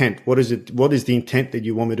me the intent. What is it? What is the intent that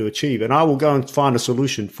you want me to achieve? And I will go and find a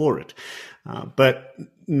solution for it. But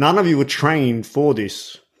none of you were trained for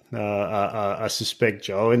this, I suspect,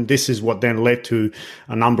 Joe. And this is what then led to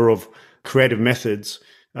a number of creative methods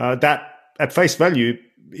that at face value,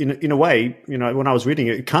 in a way, when I was reading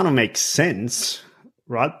it, it kind of makes sense,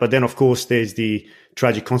 right? But then, of course, there's the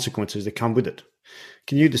tragic consequences that come with it.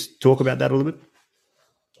 Can you just talk about that a little bit?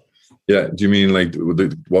 Yeah. Do you mean like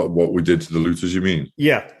what we did to the looters, you mean?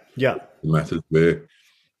 Yeah. The method where,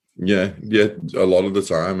 yeah. A lot of the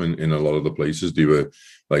time in a lot of the places, they were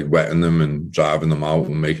like wetting them and driving them out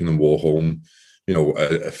and making them walk home, a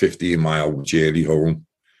 15-mile journey home.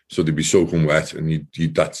 So they'd be soaking wet, and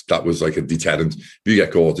that was like a deterrent. If you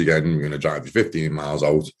get caught again, you're going to drive you 15 miles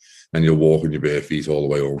out, and you'll walk on your bare feet all the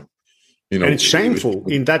way home. And it's shameful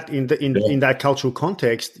in that cultural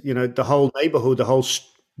context. The whole neighborhood, the whole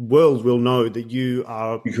world will know that you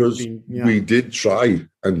are because we did try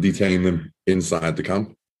and detain them inside the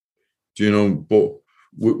camp. But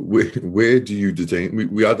where do you detain?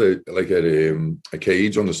 We had a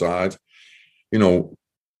cage on the side.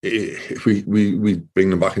 If we bring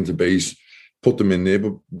them back into base, put them in there,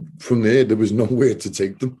 but from there was nowhere to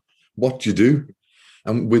take them. What do you do?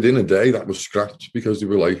 And within a day, that was scrapped because they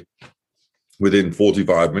were like, within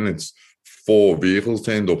 45 minutes, 4 vehicles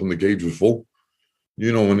turned up and the cage was full.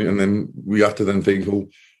 And then we had to then think, well,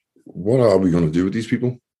 what are we going to do with these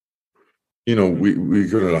people? We're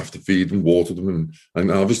going to have to feed them, water them,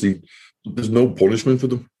 and obviously there's no punishment for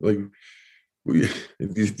them. Like, you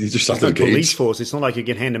just sat in a cage. Police force. It's not like you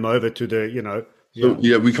can hand them over to the, So,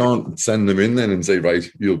 we can't send them in then and say, right,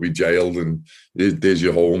 you'll be jailed and there's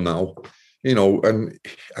your home now. And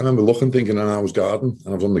I remember thinking, and I was guarding,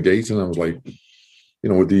 and I was on the gate, and I was like,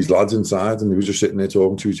 with these lads inside, and they were just sitting there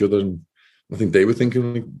talking to each other, and I think they were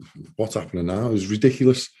thinking, like, what's happening now? It was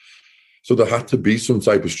ridiculous. So there had to be some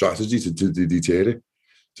type of strategy to deter it,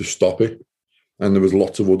 to stop it, and there was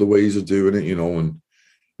lots of other ways of doing it, and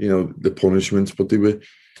the punishments, but they were,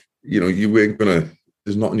 you weren't gonna.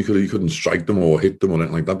 There's nothing you couldn't strike them or hit them or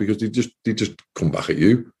anything like that because they just come back at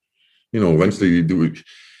you. Eventually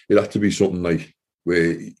it had to be something like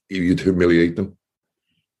where you'd humiliate them.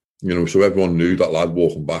 So everyone knew that lad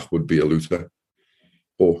walking back would be a looter.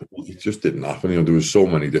 But it just didn't happen. There was so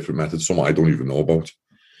many different methods, some I don't even know about.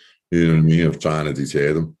 You know what I mean? Of trying to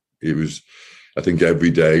deter them. It was, I think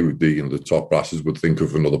every day the top brasses would think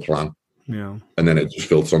of another plan. Yeah. And then it just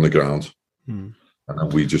filters on the ground. And then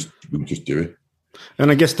we just do it.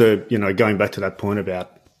 And I guess going back to that point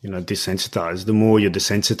about, desensitized, the more you're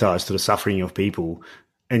desensitized to the suffering of people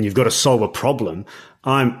and you've got to solve a problem,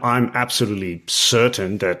 I'm absolutely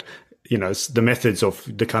certain that, the methods of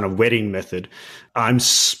the kind of wedding method, I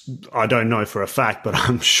don't know for a fact, but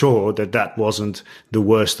I'm sure that wasn't the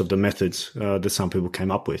worst of the methods that some people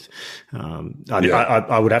came up with.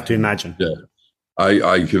 I would have to imagine. Yeah.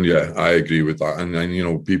 I agree with that.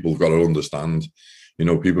 And people have got to understand,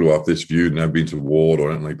 people who have this view and never been to war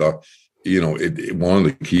or anything like that, one of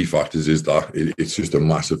the key factors is that it's just a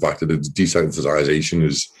massive factor. The desensitization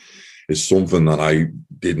is something that I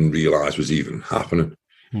didn't realize was even happening.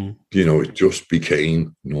 It just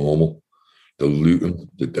became normal. The looting,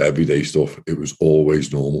 the everyday stuff, it was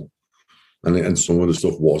always normal. And some of the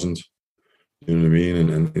stuff wasn't. You know what I mean?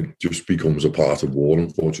 And it just becomes a part of war,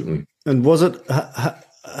 unfortunately. And was it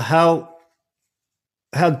how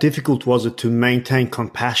difficult was it to maintain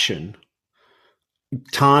compassion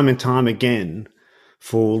time and time again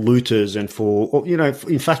for looters and for,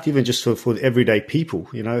 in fact, even just for everyday people,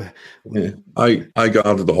 Yeah. I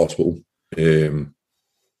guarded the hospital, and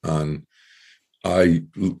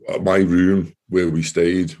my room where we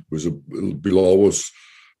stayed was below us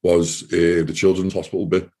was the children's hospital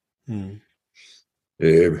bit. And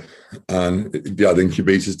they had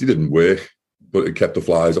incubators. They didn't work, but it kept the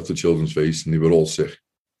flies off the children's face, and they were all sick.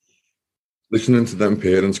 Listening to them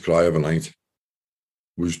parents cry overnight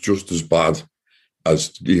was just as bad as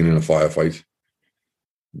being in a firefight.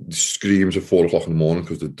 The screams at 4 o'clock in the morning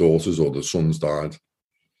because their daughters or their sons died.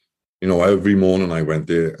 Every morning I went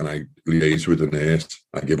there and I liaised with the nurse.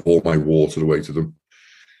 I give all my water away to them.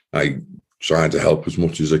 I tried to help as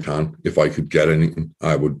much as I can. If I could get anything,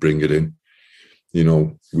 I would bring it in.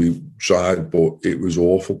 We tried, but it was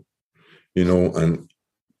awful, and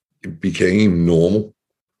it became normal.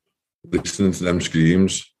 Listening to them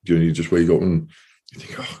screams, you just wake up and you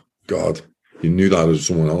think, oh, God, you knew that as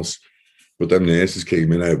someone else. But them nurses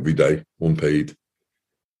came in every day, unpaid,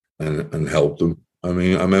 and helped them. I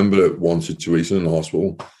mean, I remember at one situation in the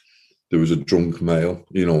hospital, there was a drunk male,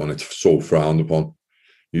 and it's so frowned upon.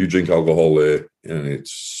 You drink alcohol there, and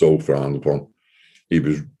it's so frowned upon. He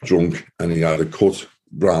was drunk, and he had a cut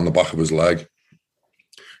round the back of his leg.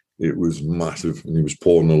 It was massive, and he was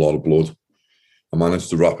pouring a lot of blood. I managed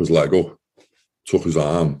to wrap his leg up, took his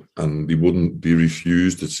arm, and he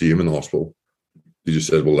refused to see him in the hospital. He just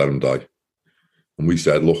said, we'll let him die. And we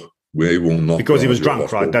said, look, we will not. Because he was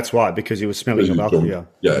drunk, right? That's why, because he was smelling of alcohol.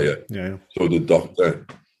 Yeah. So the doctor,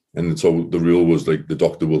 and so the rule was like the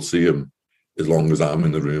doctor will see him as long as I'm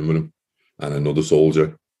in the room with him and another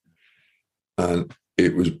soldier. And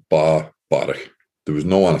it was barbaric. There was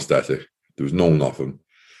no anaesthetic. There was no nothing.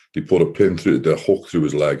 They put a pin through the hook through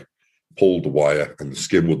his leg, pulled the wire, and the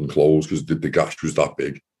skin wouldn't close because the gash was that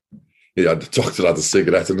big. The doctor had a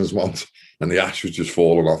cigarette in his mouth, and the ash was just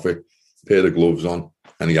falling off it. Pair of gloves on,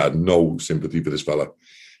 and he had no sympathy for this fella.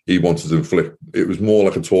 He wanted to inflict. It was more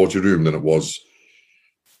like a torture room than it was.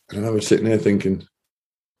 And I was sitting there thinking,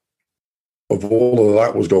 of all of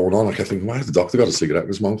that was going on, I kept thinking, why has the doctor got a cigarette in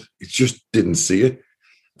his mouth? He just didn't see it.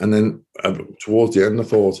 And then towards the end, I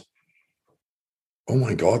thought, oh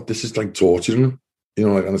my God, this is like torturing him.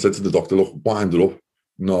 And I said to the doctor, look, wind it up.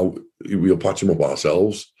 No, we'll patch him up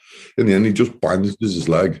ourselves. In the end, he just bandaged his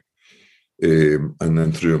leg and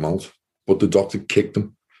then threw him out. But the doctor kicked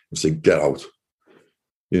him and said, get out.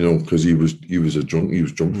 Because he was a drunk. He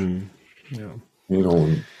was drunk. Yeah.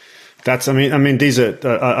 And that's. I mean, these are.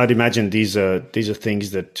 I'd imagine these are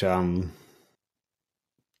things that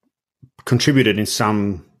contributed in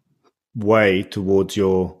some way towards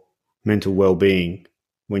your mental well-being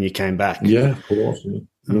when you came back. Yeah, of course.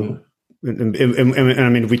 Yeah. And I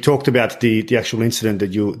mean, we talked about the actual incident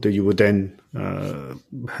that you were then,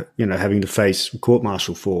 having to face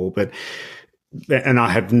court-martial for, and I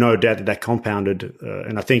have no doubt that compounded,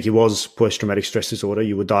 and I think it was post-traumatic stress disorder.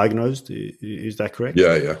 You were diagnosed. Is that correct?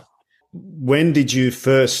 Yeah. When did you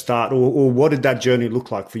first start, or what did that journey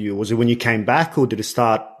look like for you? Was it when you came back, or did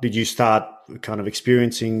you start kind of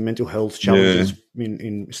experiencing mental health challenges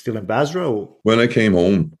still in Basra? Or? When I came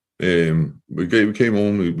home, we came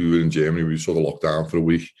home, we were in Germany, we sort of locked down for a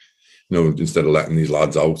week, instead of letting these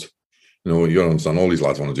lads out. You don't understand, all these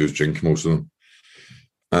lads want to do is drink, most of them.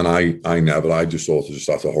 And I just sort of just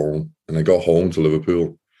sat at home. And I got home to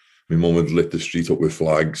Liverpool. My mum had lit the street up with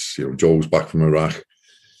flags, Joe's back from Iraq,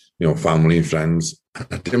 family and friends. And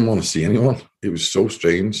I didn't want to see anyone. It was so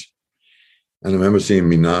strange. And I remember seeing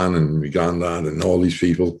my nan and my granddad and all these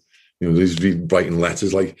people, these writing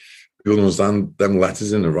letters. Like, you understand, them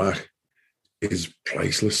letters in Iraq is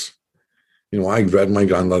priceless. I read my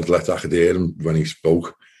granddad's letter. I could hear him when he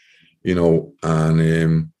spoke,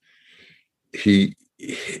 and he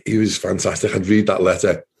was fantastic. I'd read that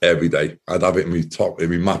letter every day. I'd have it in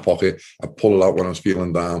my map pocket. I'd pull it out when I was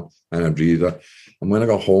feeling down, and I'd read it. And when I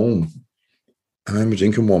got home, I remember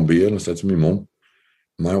drinking one beer, and I said to my mum,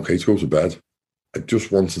 am I okay to go to bed? I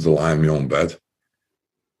just wanted to lie in my own bed.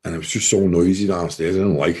 And it was just so noisy downstairs. I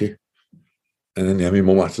didn't like it. And then my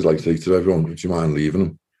mum had to say to everyone, do you mind leaving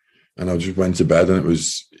him? And I just went to bed, and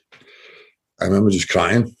I remember just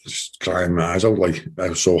crying my eyes out. Like, I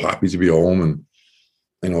was so happy to be home.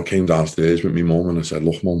 And I came downstairs with my mum, and I said,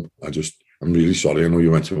 look, Mum, I'm really sorry. I know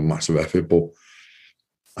you went to a massive effort, but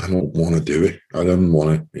I don't want to do it. I didn't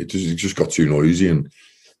want to. It just got too noisy, and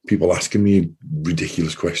people asking me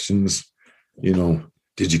ridiculous questions.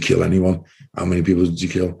 Did you kill anyone? How many people did you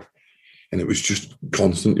kill? And it was just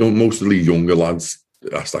constant. Mostly younger lads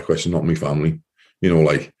asked that question, not my family.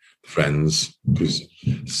 Like friends, because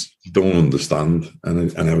you don't understand.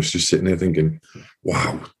 And I was just sitting there thinking,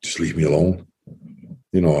 wow, just leave me alone.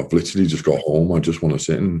 I've literally just got home. I just want to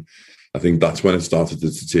sit. And I think that's when it started to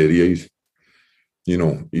deteriorate.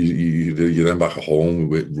 You're then back at home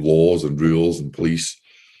with laws and rules and police,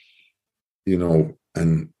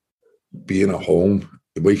 and being at home,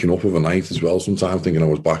 waking up overnight as well, sometimes thinking I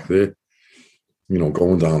was back there,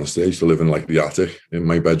 going down the stairs to live in like the attic. And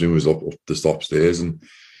my bedroom was up the top stairs, and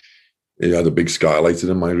it had a big skylight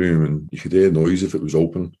in my room, and you could hear noise if it was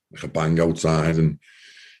open, like a bang outside and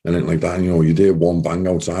then like that. You'd hear one bang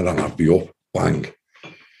outside, and I'd be up, bang.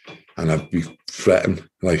 And I'd be fretting,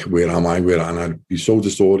 like, where am I? And I'd be so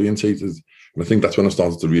disorientated. And I think that's when I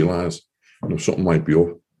started to realise, something might be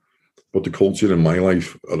up. But the culture in my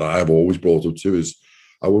life that I've always brought up to is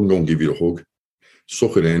I wouldn't go and give you a hug,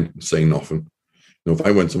 suck it in, say nothing. You know, if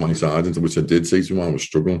I went to my sergeant, which I did say to him while I was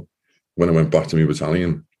struggling, when I went back to my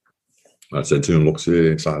battalion, I said to him, look,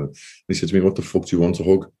 sergeant, he said to me, what the fuck do you want to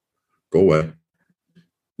hug? Go away.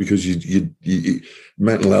 Because you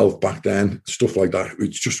mental health back then, stuff like that, it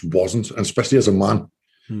just wasn't, and especially as a man,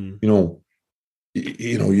 you know,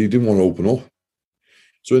 you didn't want to open up.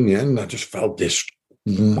 So in the end, I just felt this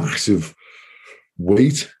massive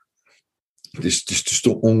weight, this just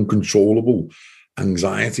uncontrollable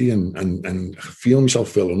anxiety, and feeling myself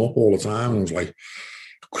filling up all the time. And I was like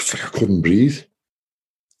I couldn't breathe,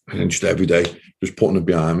 and then just every day, just putting it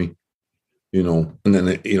behind me. You know, and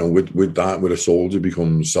then, you know, with that, with a soldier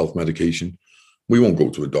becomes self-medication. We won't go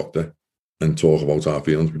to a doctor and talk about our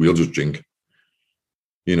feelings. We'll just drink.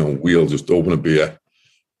 You know, we'll just open a beer,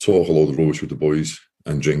 talk a load of rubbish with the boys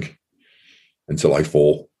and drink until I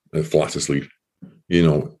fall flat asleep. You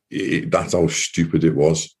know, that's how stupid it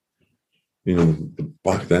was. You know,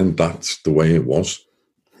 back then, that's the way it was.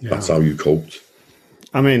 Yeah. That's how you coped.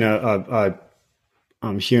 I mean,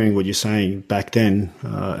 I'm hearing what you're saying back then,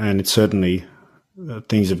 and it's certainly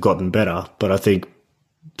things have gotten better. But I think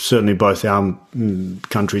certainly both our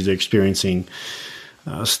countries are experiencing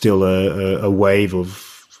still a wave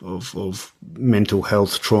of mental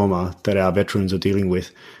health trauma that our veterans are dealing with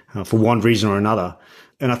for one reason or another.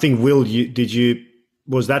 And I think, Will,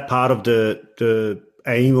 was that part of the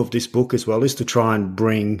aim of this book as well, is to try and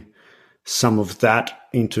bring some of that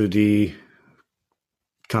into the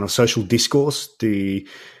kind of social discourse, the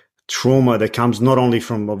trauma that comes not only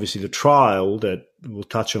from obviously the trial that we'll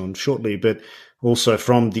touch on shortly, but also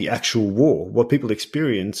from the actual war, what people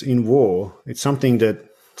experience in war. It's something that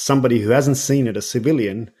somebody who hasn't seen it, a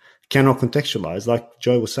civilian, cannot contextualize. Like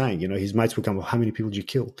Joe was saying, you know, his mates will come, well, how many people did you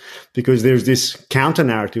kill? Because there's this counter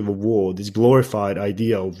narrative of war, this glorified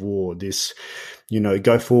idea of war, this, you know,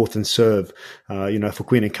 go forth and serve, you know, for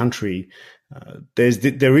Queen and country.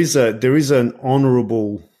 There is an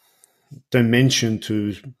honourable dimension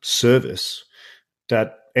to service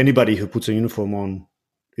that anybody who puts a uniform on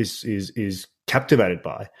is captivated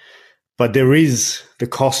by, but there is the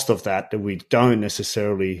cost of that we don't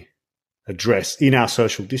necessarily address in our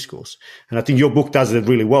social discourse. And I think your book does it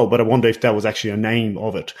really well. But I wonder if that was actually a name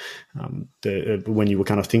of it when you were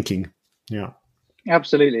kind of thinking. Yeah,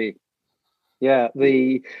 absolutely. Yeah,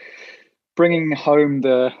 the bringing home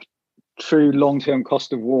the true long-term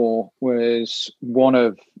cost of war was one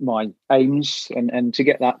of my aims, and to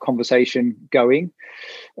get that conversation going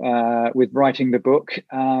with writing the book.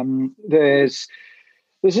 There's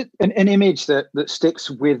an image that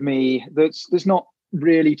sticks with me that's not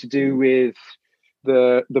really to do with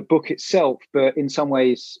the book itself, but in some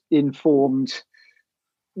ways informed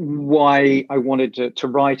why I wanted to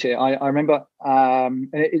write it. I remember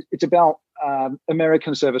it's about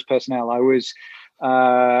American service personnel.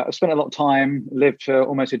 I spent a lot of time, lived for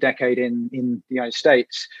almost a decade in the United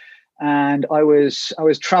States, and I was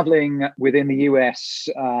traveling within the US,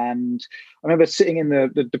 and I remember sitting in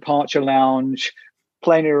the departure lounge.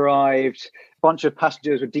 Plane arrived, a bunch of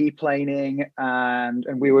passengers were deplaning, and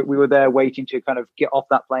we were there waiting to kind of get off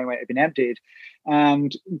that plane when it had been emptied.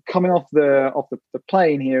 And coming off the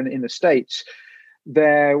plane here in the States,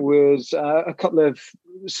 there was a couple of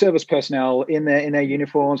service personnel in their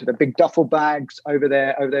uniforms with their big duffel bags over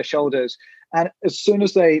their shoulders. And as soon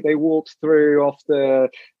as they walked through off the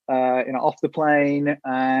plane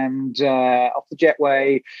and off the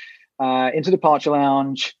jetway into the departure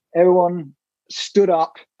lounge, everyone stood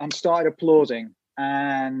up and started applauding.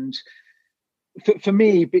 And for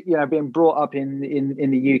me, you know, being brought up in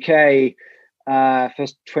the UK for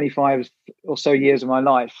 25 or so years of my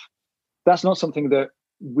life, that's not something that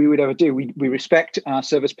we would ever do. We respect our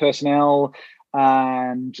service personnel,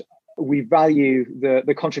 and we value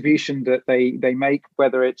the contribution that they make,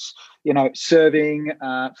 whether it's, you know, serving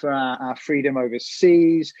for our freedom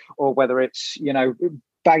overseas, or whether it's, you know,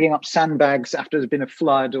 bagging up sandbags after there's been a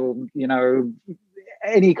flood, or, you know,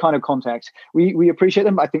 any kind of context. We appreciate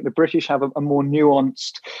them. I think the British have a more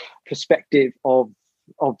nuanced perspective of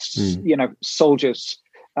you know, soldiers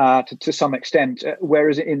to some extent,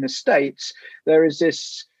 whereas in the States there is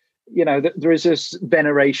this, you know, there is this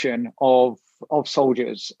veneration of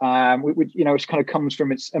soldiers, which, you know, which kind of comes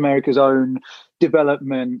from America's own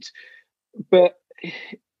development, but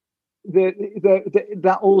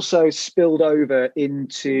that also spilled over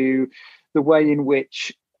into the way in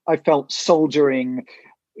which I felt soldiering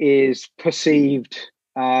is perceived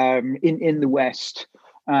in the West,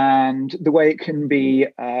 and the way it can be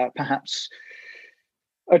perhaps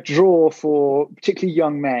a draw for particularly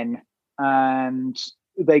young men. And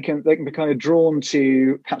they can be kind of drawn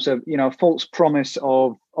to perhaps a false promise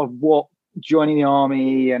of what joining the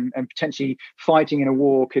army and potentially fighting in a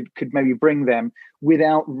war could maybe bring them,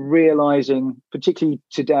 without realizing, particularly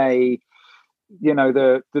today,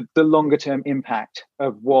 the longer term impact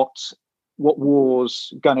of what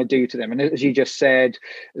war's going to do to them. And as you just said,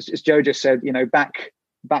 as Joe just said,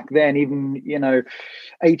 back then, even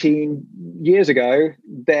 18 years ago,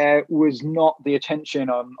 there was not the attention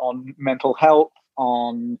on mental health,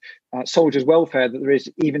 on soldiers' welfare that there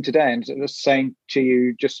is even today. And I was saying to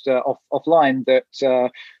you just offline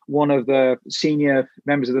that one of the senior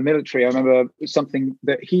members of the military, I remember something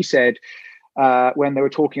that he said when they were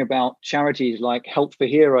talking about charities like Help for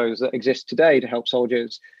Heroes that exist today to help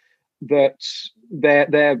soldiers, that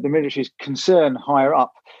the military's concern higher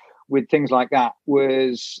up with things like that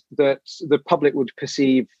was that the public would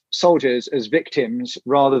perceive soldiers as victims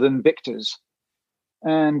rather than victors.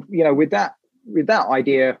 And with that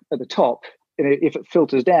idea at the top, if it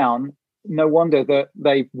filters down, no wonder that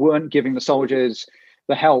they weren't giving the soldiers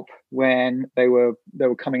the help when they were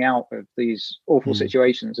coming out of these awful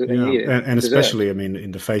situations that they needed. And especially,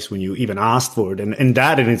 in the face when you even asked for it. And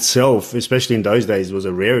that in itself, especially in those days, was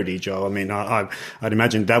a rarity, Joe. I'd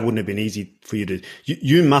imagine that wouldn't have been easy for you to...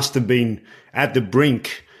 You must have been at the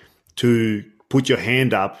brink to put your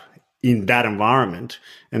hand up in that environment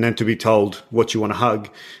and then to be told what you want to hug.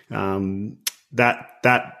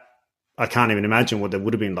 That I can't even imagine what that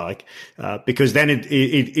would have been like, because then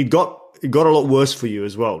it got a lot worse for you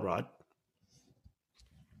as well, right?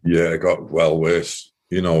 Yeah, it got well worse.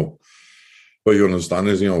 What you understand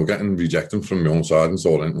is, getting rejected from your own side and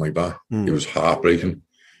so on like that. It was heartbreaking.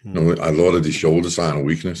 I thought he showed a sign of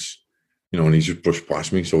weakness, and he just brushed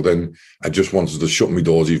past me. So then I just wanted to shut my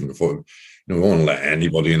doors even before, I don't want to let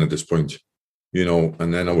anybody in at this point,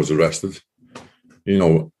 and then I was arrested.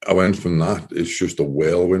 I went from that, it's just a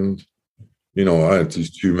whirlwind. I had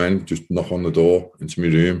these two men just knock on the door into my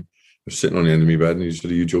room. I was sitting on the end of my bed and he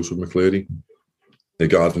said, "Are you Joseph McCleary?" The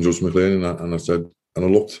guard from Joseph McCleary. And I said, and I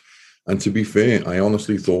looked. And to be fair, I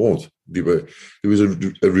honestly thought there was a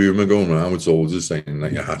rumour going around with soldiers saying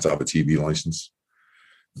that you had to have a TV licence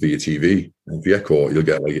for your TV. And if you get caught, you'll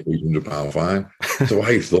get like an £800 fine. So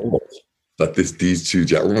I thought that these two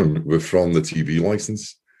gentlemen were from the TV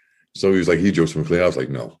licence. So he was like, "You Joseph McCleary?" I was like,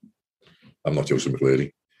 "No, I'm not Joseph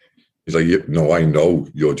McCleary." He's like, "Yeah, no, I know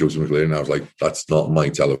you're Joseph McCleary." And I was like, "That's not my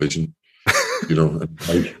television."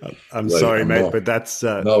 I'm sorry, mate, but that's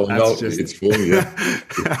it's funny. Yeah.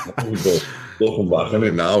 But looking back on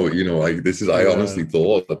it now, this is. I honestly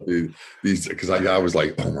thought that these, because I was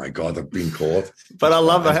like, "Oh my God, I've been caught." But I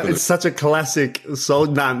love that. It's such a classic. So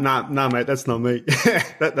nah, mate, that's not me.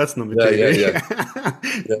 That's not me. Yeah,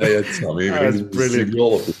 it's not me. That's brilliant.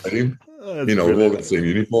 All of the same. We've all got the same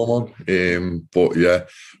uniform on. But yeah,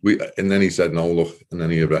 and then he said, "No, look," and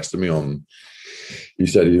then he arrested me on. He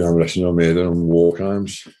said he arrested me on murder and war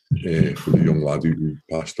crimes for the young lad who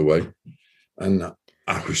passed away. And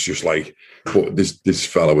I was just like, but this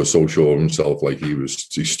fella was so sure of himself. Like he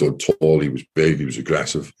stood tall, he was big, he was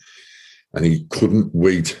aggressive, and he couldn't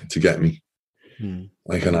wait to get me. And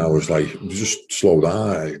I was like, just slow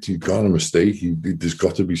down. You got a mistake. There's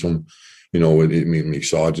got to be some, my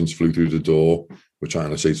sergeants flew through the door. We're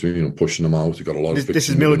trying to say to me, pushing them out. We got a lot of. This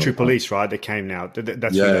is military police, right? That came now.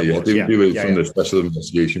 That's They were from the Special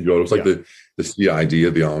Investigation Bureau. It's like the CID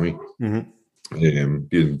of the army.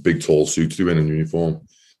 The big tall suits they were in uniform.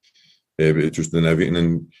 But just and everything.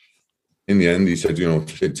 And in the end, he said,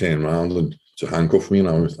 turn around and to handcuff me,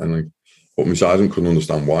 but my sergeant couldn't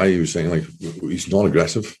understand why. He was saying like, he's not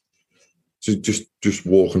aggressive. Just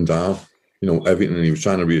walk him down. Everything. And he was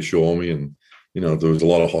trying to reassure me, and there was a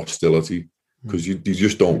lot of hostility. Because you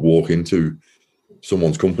just don't walk into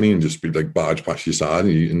someone's company and just be like barge past your side,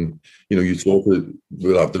 and you talk with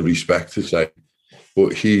have the respect to say,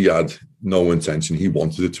 but he had no intention. He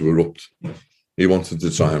wanted it to erupt. He wanted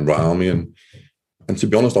to try and rile me, and to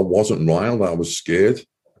be honest, I wasn't riled. I was scared.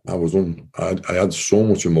 I had so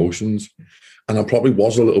much emotions, and I probably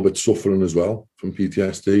was a little bit suffering as well from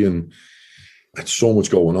PTSD, and I had so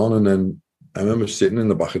much going on. And then I remember sitting in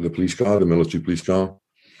the back of the police car, the military police car.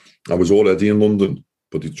 I was already in London,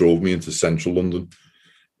 but he drove me into central London.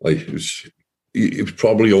 Like it was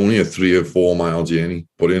probably only a 3 or 4 mile journey,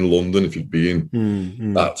 but in London, if you'd been,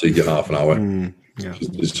 that'd take you half an hour.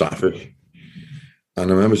 There's traffic.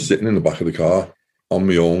 And I remember sitting in the back of the car on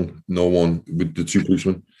my own, no one, with the 2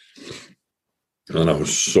 policemen. And I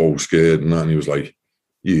was so scared. And he was like,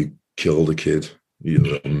 "You killed a kid, you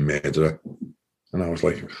little murderer." And I was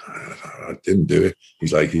like, "I didn't do it."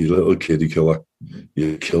 He's like, "You little kiddie killer.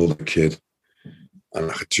 You killed a kid."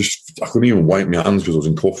 And I couldn't even wipe my hands because I was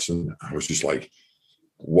in cuffs, and I was just like,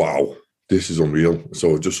 wow, this is unreal.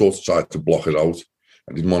 So I just sort of tried to block it out.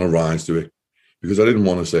 I didn't want to rise to it because I didn't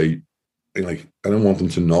want to say, like, I didn't want them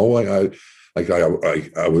to know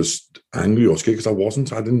I was angry or scared,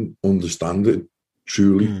 because I didn't understand it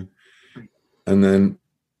truly. Mm. And then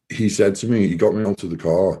he said to me, he got me onto the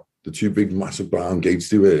car, the two big massive brown gates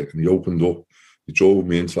they were, and he opened up, he drove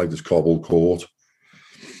me into like this cobbled court.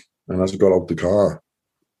 And as I got out the car,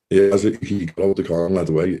 he got out the car and led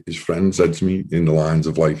away, his friend said to me in the lines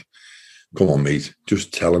of like, come on, mate,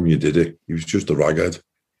 just tell him you did it. He was just a raghead.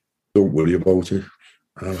 Don't worry about it.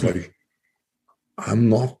 And I was like, I'm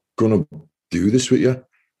not going to do this with you.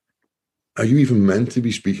 Are you even meant to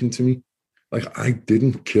be speaking to me? Like, I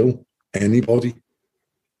didn't kill anybody.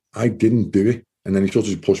 I didn't do it. And then he sort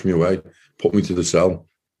of just pushed me away, put me to the cell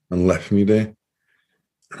and left me there.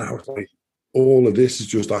 And I was like, all of this has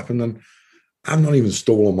just happened. And I've not even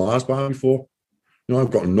stolen a Mars bar before. You know,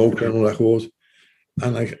 I've got no criminal record.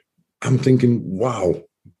 And like, I'm thinking, wow,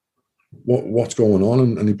 what's going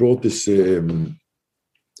on? And he brought this a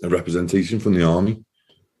representation from the army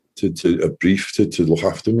to a brief to look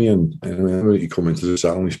after me. And I remember he come into the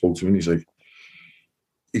cell and he spoke to me and he's like,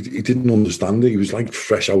 he didn't understand it. He was like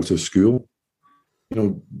fresh out of school. You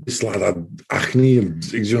know, this lad had acne and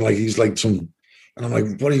he's like some, and I'm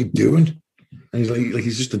like, what are you doing? And he's like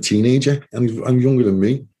he's just a teenager and I'm younger than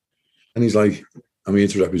me. And he's like, I'm here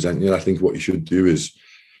to represent you. I think what you should do is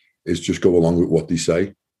just go along with what they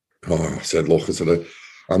say. Oh, I said, look,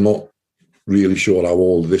 I'm not really sure how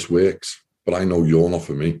all this works, but I know you're not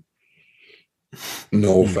for me.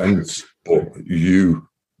 No offense, but you're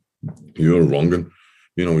wrong. And,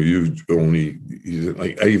 you know,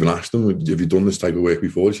 I even asked him, have you done this type of work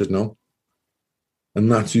before? He said, no. And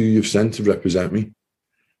that's who you've sent to represent me.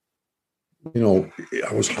 You know,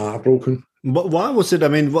 I was heartbroken. Why was it? I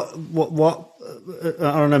mean, what?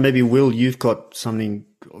 I don't know. Maybe Will, you've got something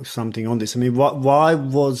on this. I mean, why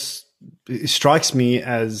was? It strikes me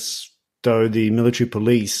as though the military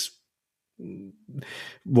police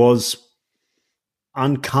was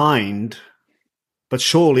unkind, but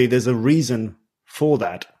surely there's a reason for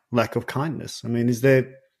that lack of kindness. I mean,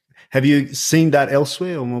 have you seen that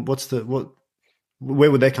elsewhere, or where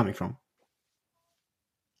were they coming from?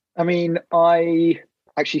 I mean, I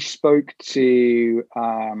actually spoke to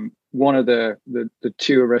one of the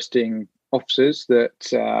two arresting officers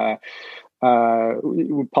that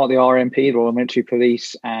were part of the RMP, the Royal Military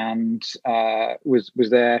Police, and was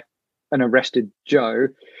there and arrested Joe.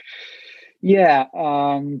 Yeah,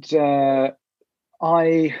 and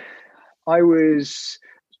I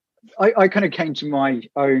kind of came to my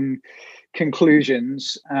own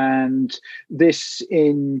conclusions, and this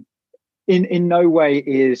in no way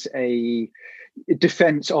is a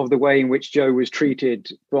defense of the way in which Joe was treated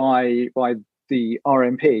by the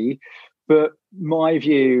RMP, but my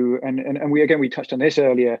view, and we touched on this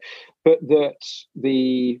earlier, but that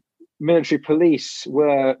the military police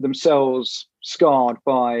were themselves scarred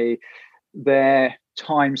by their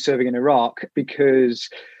time serving in Iraq, because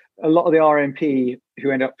a lot of the RMP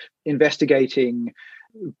who end up investigating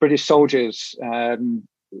British soldiers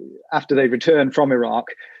after they returned from Iraq,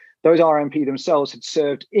 those RMP themselves had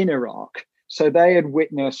served in Iraq. So they had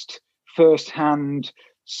witnessed firsthand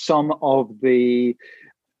some of the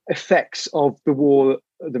effects of the war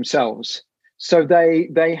themselves. So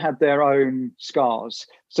they had their own scars.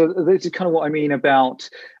 So this is kind of what I mean about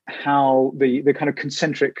how the kind of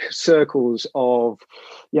concentric circles of,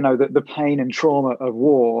 you know, the pain and trauma of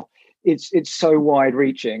war, it's so wide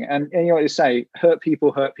reaching. And you know what they say, hurt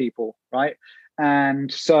people, right?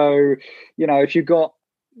 And so, you know, if you've got,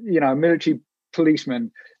 you know, a military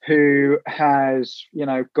policeman who has, you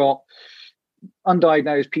know, got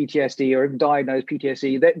undiagnosed PTSD or diagnosed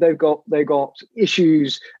PTSD, they've got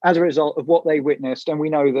issues as a result of what they witnessed. And we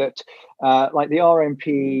know that like the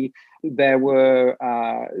RMP, there were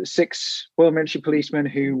 6 Royal Military policemen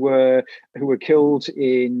who were killed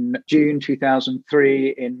in June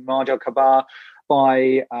 2003 in Marj al-Kabar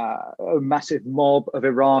by a massive mob of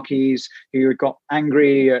Iraqis who had got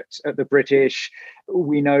angry at the British.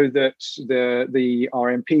 We know that the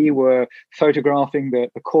RMP were photographing the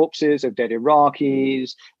corpses of dead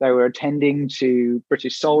Iraqis. They were attending to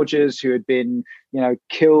British soldiers who had been, you know,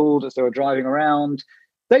 killed as they were driving around.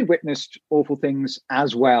 They'd witnessed awful things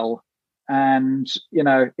as well. And, you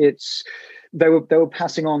know, they were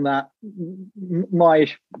passing on that. The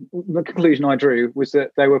conclusion I drew was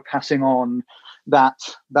that they were passing on that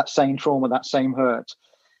same trauma, that same hurt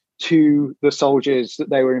to the soldiers that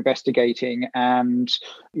they were investigating. And,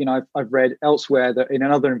 you know, I've read elsewhere that in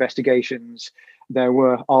other investigations, there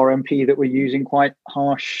were RMP that were using quite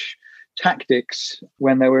harsh tactics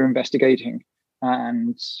when they were investigating.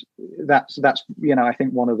 And that's I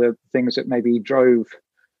think one of the things that maybe drove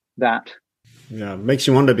that. Yeah, makes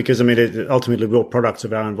you wonder, because I mean, ultimately we're all products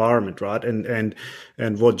of our environment, right? And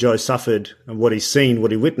what Joe suffered and what he's seen,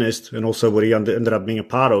 what he witnessed, and also what he ended up being a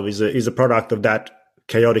part of is a product of that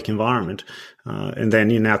chaotic environment. And then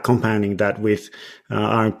you're now compounding that with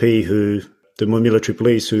RMP, the military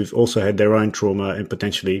police, who've also had their own trauma and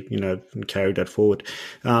potentially, carried that forward.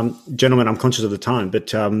 Gentlemen, I'm conscious of the time, but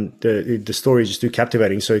the story is just too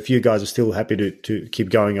captivating. So if you guys are still happy to keep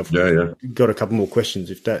going, I've got a couple more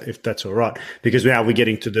questions, if that's all right. Because now we're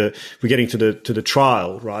getting to the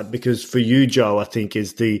trial, right? Because for you, Joe, I think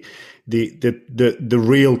is the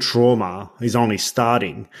real trauma is only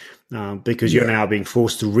starting, because you're now being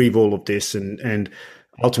forced to relive all of this, and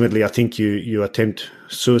ultimately, I think you attempt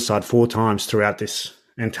suicide 4 times throughout this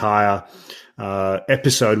entire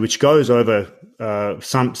episode, which goes over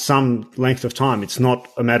some length of time. It's not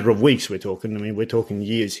a matter of weeks we're talking. I mean, we're talking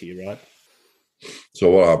years here, right?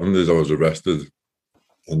 So what happened is I was arrested,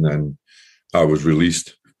 and then I was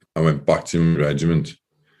released. I went back to my regiment.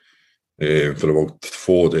 For about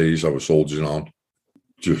 4 days, I was soldiering on.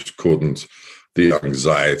 Just couldn't. The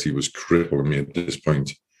anxiety was crippling me at this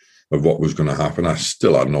point of what was going to happen. I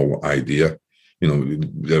still had no idea.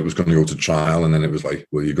 It was going to go to trial, and then it was like,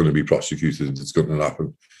 well, you're going to be prosecuted. It's going to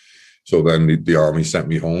happen. So then the army sent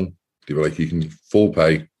me home. They were like, you can full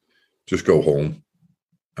pay, just go home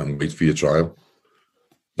and wait for your trial.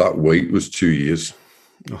 That wait was 2 years.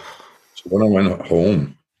 So when I went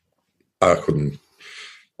home, I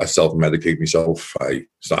self-medicate myself. I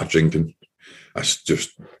started drinking. I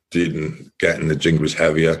just didn't get in. The drink was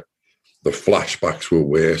heavier. The flashbacks were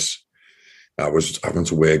worse. I was having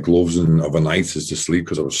to wear gloves and overnights to sleep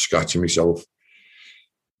because I was scratching myself.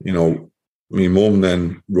 My mum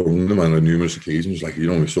then rung them on numerous occasions, like,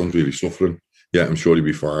 my son's really suffering. Yeah, I'm sure he'll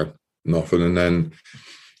be fine. Nothing. And then...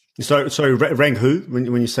 So rang who?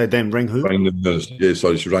 When you say them, rang who?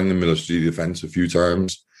 She rang the Ministry of Defence a few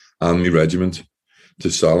times and my regiment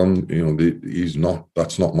to tell him,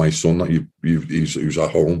 that's not my son, that he's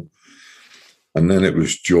at home. And then it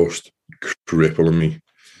was just crippling me.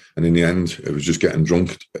 And in the end, it was just getting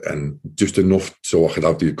drunk, and just enough so I could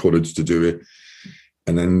have the courage to do it.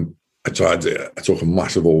 And then I took a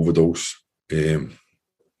massive overdose. And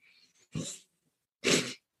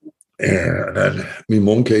then my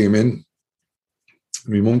mum came in.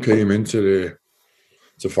 My mum came in to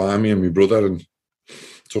find me and my brother, and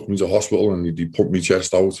took me to hospital, and he pumped my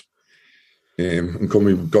chest out, and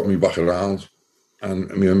got me back around. And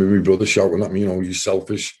my brother shouting at me, you're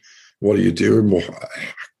selfish. What are you doing? But I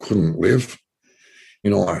couldn't live.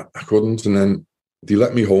 I couldn't. And then they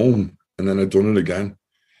let me home, and then I'd done it again.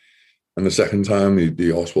 And the second time,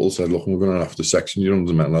 the hospital said, look, we're going to have to section you under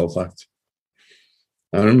the Mental Health Act.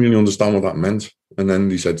 I didn't really understand what that meant. And then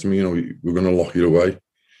they said to me, we're going to lock you away.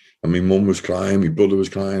 And my mum was crying, my brother was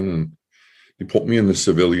crying, and they put me in the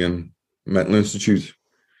civilian mental institute,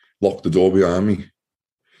 locked the door behind me.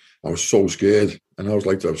 I was so scared. And I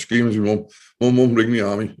was screaming to my mum, Mum, bring the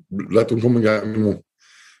army. Let them come and get me, Mum.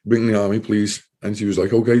 Bring the army, please. And she was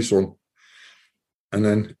like, okay, son. And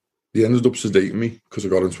then they ended up sedating me because I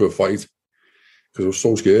got into a fight, because I was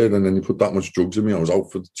so scared. And then they put that much drugs in me. I was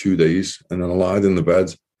out for 2 days, and then I lied in the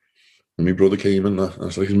bed. And my brother came in, and I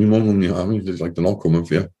was like, is my mum in the army? They're like, they're not coming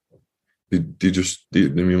for you. My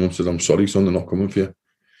mum said, I'm sorry, son, they're not coming for you.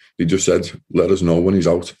 They just said, let us know when he's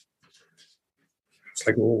out. It's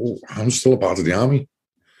like, oh, I'm still a part of the army.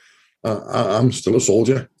 I'm still a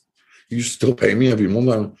soldier. You still pay me every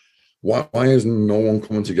month. Why isn't no one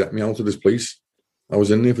coming to get me out of this place? I was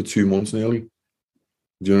in there for 2 months nearly.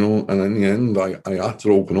 And in the end, I had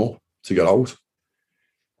to open up to get out.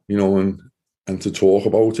 And to talk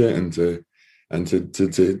about it, and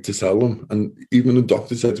to tell them. And even the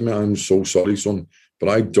doctor said to me, I'm so sorry, son, but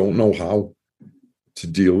I don't know how to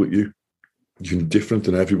deal with you. You're different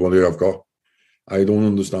than everybody I've got. I don't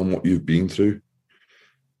understand what you've been through.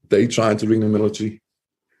 They tried to ring the military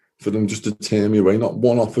for them just to turn me away. Not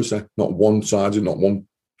one officer, not one sergeant, not one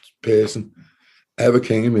person ever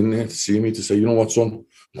came in there to see me to say, you know what, son,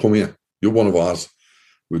 come here. You're one of ours.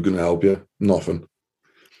 We're going to help you. Nothing.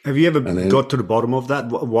 Have you ever got to the bottom of that?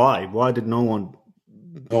 Why? Why did no one?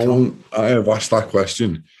 I have asked that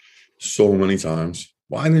question so many times.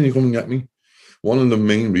 Why didn't you come and get me? One of the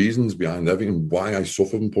main reasons behind everything, why I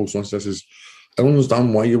suffer from post-traumatic stress, is I don't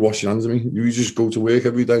understand why you wash your hands of me. You just go to work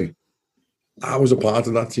every day. I was a part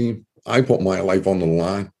of that team. I put my life on the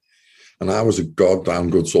line, and I was a goddamn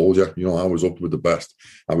good soldier. I was up with the best.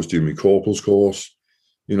 I was doing my corporal's course.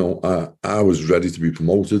 I was ready to be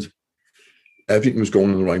promoted. Everything was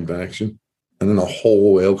going in the right direction. And then the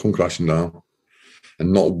whole world come crashing down.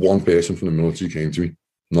 And not one person from the military came to me.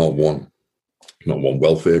 Not one. Not one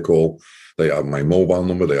welfare call. They had my mobile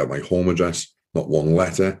number. They had my home address. Not one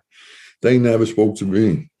letter. They never spoke to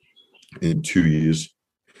me in 2 years.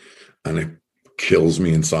 And it kills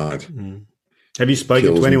me inside. Mm. Have you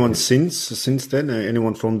spoken to anyone since then?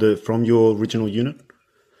 Anyone from your original unit?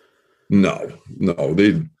 No,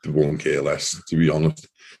 they won't care less, to be honest.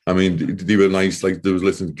 I mean, they were nice. Like, there was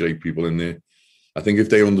listening to great people in there. I think if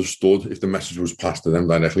they understood, if the message was passed to them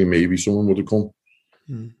directly, maybe someone would have come.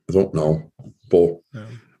 Mm. I don't know, but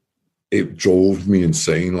it drove me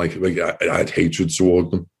insane. Like I had hatred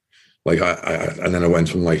toward them. And then I went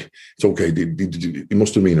from like, it's okay. It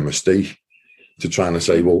must have been a mistake, to trying to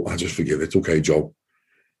say, well, I just forgive it. It's okay, Joe.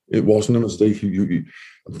 It wasn't a mistake.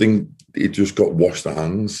 I think it just got washed the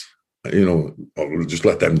hands. I'll just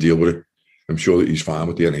let them deal with it. I'm sure that he's fine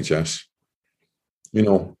with the NHS.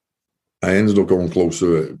 I ended up going close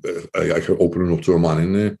to opening up to a man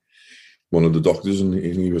in there, one of the doctors, and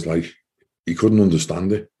he was like, he couldn't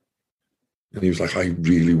understand it. And he was like, I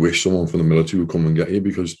really wish someone from the military would come and get you,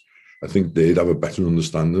 because I think they'd have a better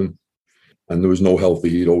understanding. And there was no healthy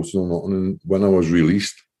heroes or nothing. And when I was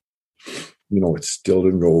released, it still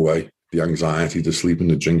didn't go away. The anxiety, the sleeping,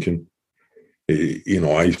 the drinking.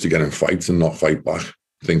 I used to get in fights and not fight back,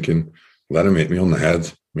 thinking, let him hit me on the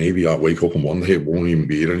head. Maybe I'll wake up and one day it won't even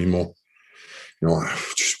be here anymore. I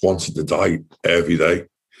just wanted to die every day.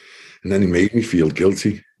 And then he made me feel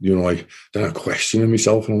guilty. Then I questioned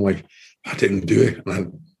myself, and I'm like, I didn't do it. And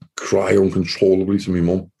I'd cry uncontrollably to my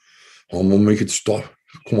mum. Oh, Mum, make it stop.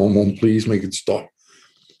 Come on, Mum, please make it stop.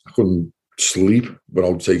 I couldn't sleep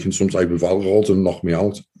without taking some type of alcohol to knock me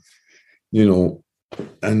out.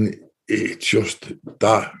 And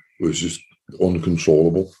that was just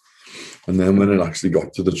uncontrollable. And then when it actually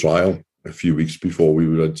got to the trial a few weeks before we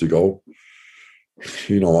were ready to go,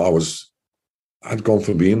 I'd gone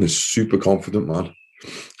from being this super confident man,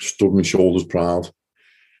 stood my shoulders proud.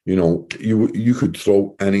 You could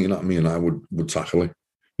throw anything at me and I would tackle it.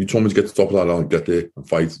 You told me to get to the top of that, I'll get there and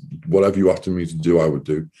fight. Whatever you asked me to do, I would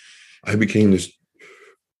do. I became this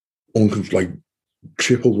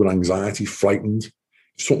crippled with anxiety, frightened.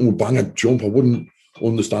 If something would bang, I'd jump. I wouldn't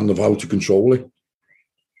understand how to control it.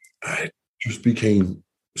 I just became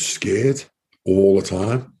scared all the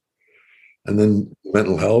time. And then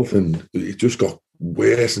mental health, and it just got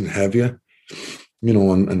worse and heavier,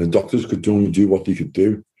 and the doctors could only do what they could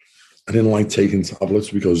do. I didn't like taking tablets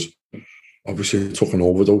because obviously I took an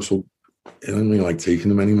overdose, so I didn't really like taking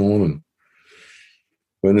them anymore. And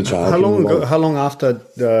when the child how long after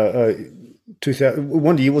the 2000,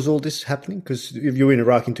 what year was all this happening? Because if you were in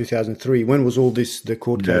Iraq in 2003, when was all this, the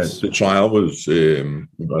court case? The trial was,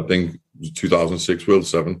 I think, it was 2006, Will,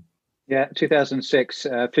 7. Yeah, 2006,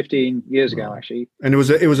 15 years ago, actually. And it was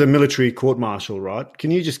a military court-martial, right?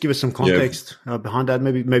 Can you just give us some context behind that?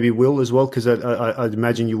 Maybe Will as well, because I'd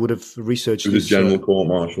imagine you would have researched this. It was general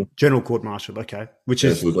court-martial. General court-martial, okay. Which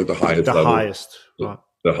is it was like the highest level. Highest, right.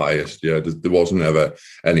 The highest, yeah. There wasn't ever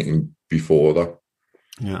anything before that.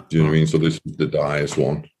 Yeah. Do you know what I mean? So this is the highest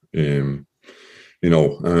one. I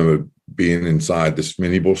remember being inside this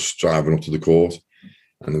minibus, driving up to the court,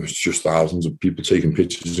 and there was just thousands of people taking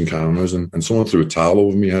pictures and cameras, and someone threw a towel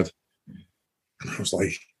over my head. And I was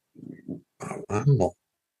like, I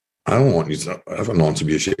don't want you to have nothing to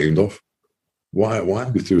be ashamed of. Why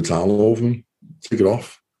have you threw a towel over me? Take it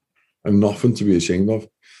off. I'm nothing to be ashamed of.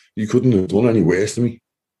 You couldn't have done any worse to me.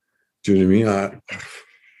 Do you know what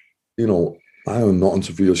I mean? I have nothing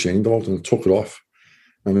to feel ashamed of, and I took it off.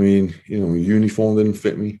 I mean, my uniform didn't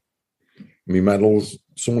fit me. My medals,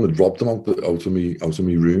 someone had robbed them out of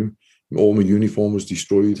my room. All my uniform was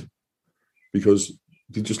destroyed because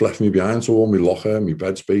they just left me behind. So all my locker, my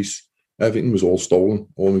bed space, everything was all stolen,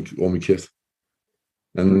 all my kit.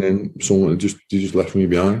 And then they just left me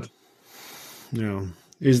behind. Yeah.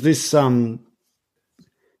 Is this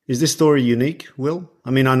story unique, Will? I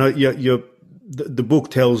mean, I know the book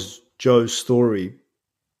tells Joe's story,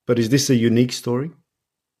 but is this a unique story?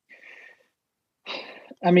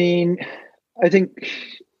 I mean, I think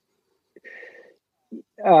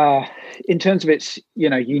in terms of its,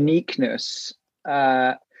 uniqueness,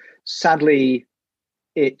 sadly,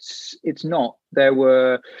 it's not. There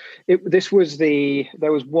was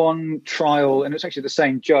one trial, and it's actually the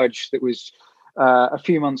same judge that was a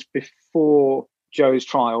few months before Joe's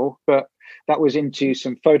trial, but that was into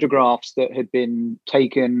some photographs that had been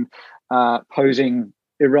taken posing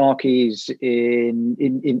Iraqis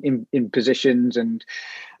in positions and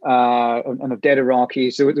of dead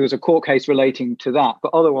Iraqis. There was a court case relating to that,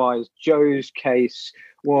 but otherwise, Joe's case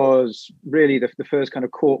was really the first kind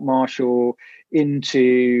of court martial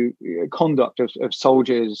into conduct of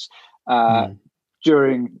soldiers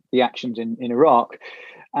during the actions in Iraq,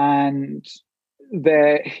 and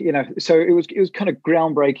there, so it was kind of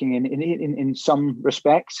groundbreaking in some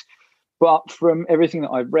respects. But from everything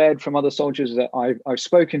that I've read from other soldiers that I've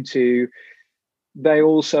spoken to, they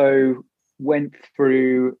also went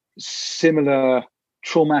through similar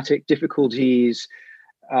traumatic difficulties,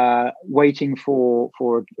 waiting for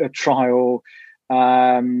a trial.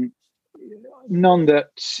 None that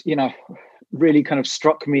really kind of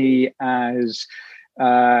struck me as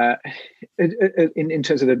in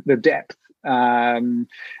terms of the depth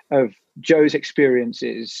of Joe's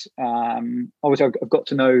experiences. Obviously, I've got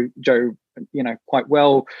to know Joe, quite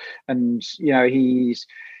well, and he's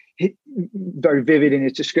very vivid in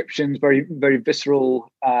his descriptions, very very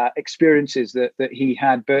visceral experiences that he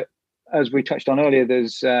had. But as we touched on earlier,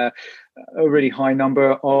 there's a really high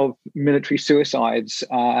number of military suicides.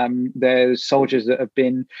 There's soldiers that have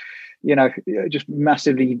been just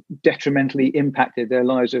massively detrimentally impacted. Their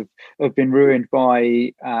lives have been ruined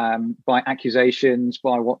by accusations,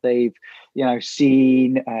 by what they've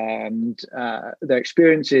seen, and their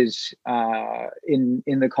experiences in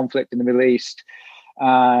the conflict in the Middle East.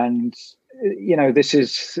 And this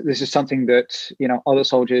is something that other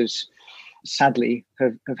soldiers sadly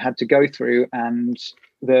have had to go through, and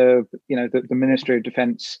the Ministry of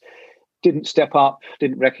Defence didn't step up,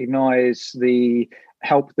 didn't recognise the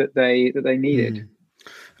help that they needed.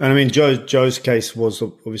 And I mean, Joe's case was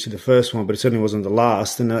obviously the first one, but it certainly wasn't the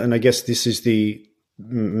last. And I guess this is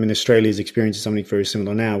Australia's experiencing something very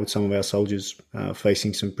similar now with some of our soldiers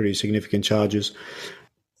facing some pretty significant charges.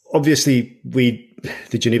 Obviously,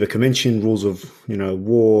 the Geneva Convention, rules of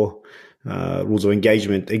war, rules of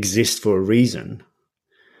engagement exist for a reason.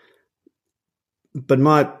 But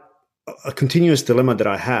a continuous dilemma that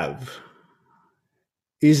I have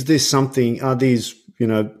is are these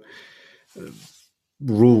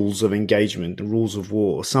rules of engagement, the rules of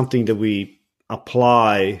war, something that we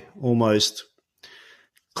apply almost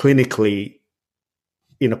clinically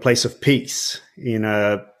in a place of peace, in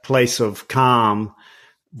a place of calm,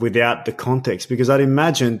 without the context? Because I'd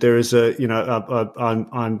imagine there is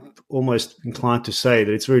I'm almost inclined to say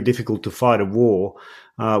that it's very difficult to fight a war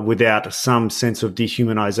without some sense of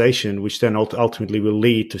dehumanization, which then ultimately will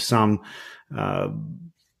lead to some,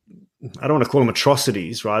 I don't want to call them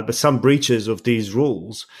atrocities, right? But some breaches of these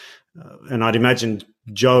rules. And I'd imagine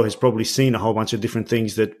Joe has probably seen a whole bunch of different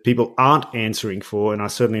things that people aren't answering for. And I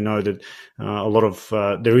certainly know that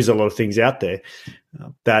there is a lot of things out there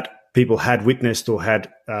that people had witnessed or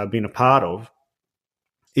had been a part of.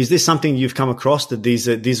 Is this something you've come across, that these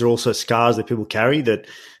are also scars that people carry, that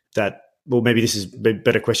well, maybe this is a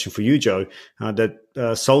better question for you, Joe, that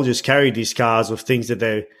soldiers carry these scars of things that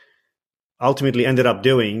they ultimately ended up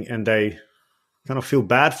doing and they kind of feel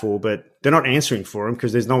bad for, but they're not answering for them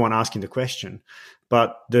because there's no one asking the question.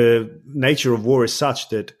 But the nature of war is such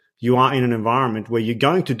that you are in an environment where you're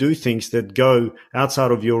going to do things that go outside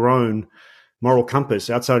of your own moral compass,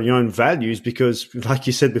 outside of your own values, because like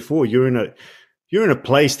you said before, you're in a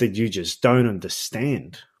place that you just don't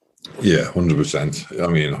understand. Yeah, 100%. I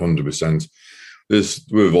mean, 100%.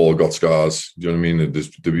 We've all got scars. Do you know what I mean?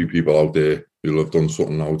 There'll be people out there who'll have done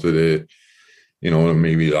something out of there, and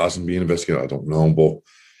maybe it hasn't been investigated. I don't know, but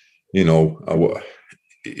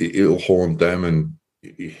it'll haunt them, and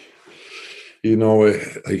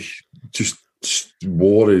just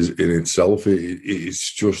war is in itself.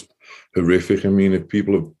 It's just horrific. I mean, if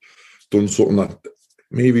people have done something that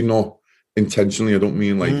maybe not intentionally, I don't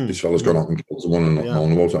mean like this fella's gone out and killed someone and not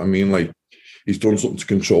known about it. I mean, like, he's done something to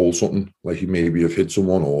control something, like he maybe have hit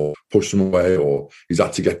someone or pushed them away, or he's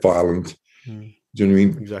had to get violent. Do you know what I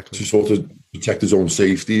mean? Exactly. To sort of protect his own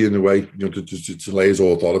safety in a way, to lay his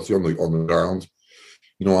authority on the ground.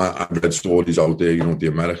 I've read stories out there, the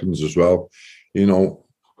Americans as well.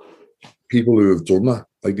 People who have done that,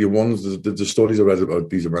 like the stories I read about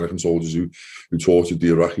these American soldiers who tortured the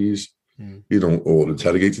Iraqis, or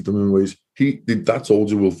interrogated them in ways. That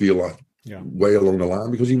soldier will feel that way along the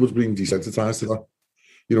line, because he was being desensitized to that.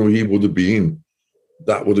 He would have been,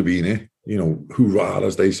 that would have been it. Hoorah,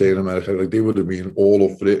 as they say in America, like they would have been all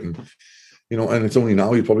up for it. And, and it's only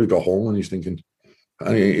now he probably got home and he's thinking,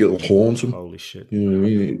 and it'll haunt him. Holy shit. You know what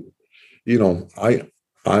I mean?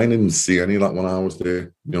 I didn't see any of that when I was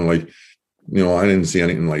there. I didn't see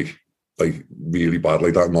anything like really bad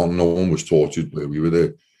like that. No one was tortured where we were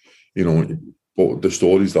there. But the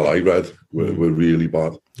stories that I read were really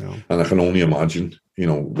bad. Yeah. And I can only imagine,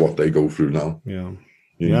 what they go through now. Yeah.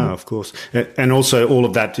 Yeah, of course. And also all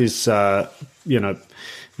of that is,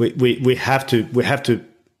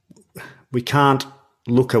 we can't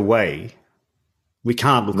look away. We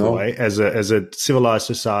can't look away as a civilized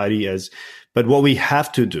society. But what we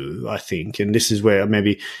have to do, I think, and this is where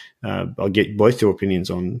maybe I'll get both your opinions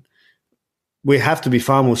on. We have to be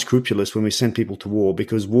far more scrupulous when we send people to war,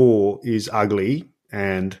 because war is ugly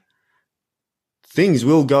and things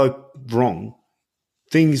will go wrong.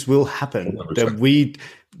 Things will happen 100%.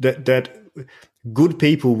 that good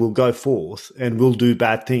people will go forth and will do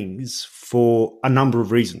bad things for a number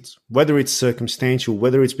of reasons, whether it's circumstantial,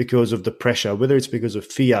 whether it's because of the pressure, whether it's because of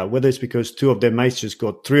fear, whether it's because three of their mates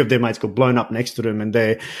got blown up next to them and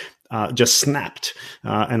they just snapped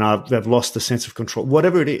and they've lost the sense of control.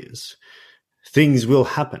 Whatever it is, things will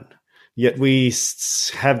happen. Yet we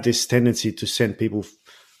have this tendency to send people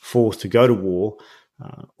forth to go to war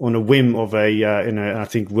on a whim of I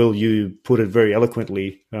think, Will, you put it very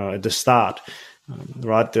eloquently at the start,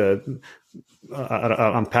 right?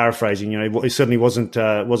 I'm paraphrasing. It certainly wasn't.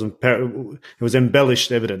 It was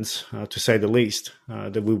embellished evidence, to say the least,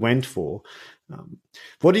 that we went for.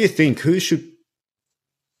 What do you think? Who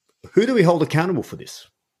do we hold accountable for this?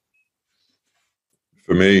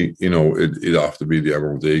 For me, it'd have to be the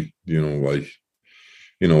MOD.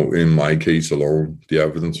 In my case alone, the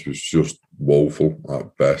evidence was just woeful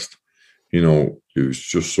at best. It was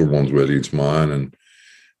just someone's William's mine, and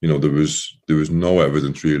there was no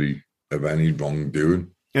evidence really of any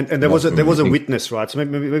wrongdoing. And there was a witness, right? So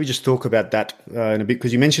maybe just talk about that in a bit,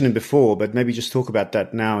 because you mentioned it before, but maybe just talk about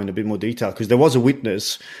that now in a bit more detail, because there was a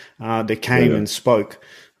witness that came and spoke,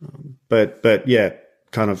 but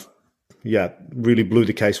really blew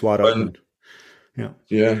the case wide open.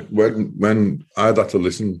 Yeah. When I'd had to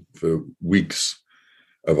listen for weeks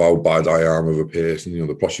of how bad I am of a person,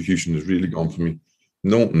 the prosecution has really gone for me.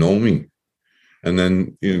 Don't know me. And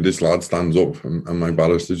then, this lad stands up and my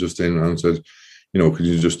barrister just turned around and said, could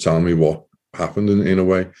you just tell me what happened in a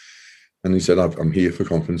way? And he said, I'm here for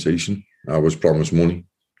compensation. I was promised money.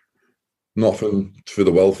 Nothing for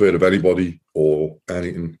the welfare of anybody or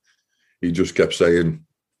anything. He just kept saying,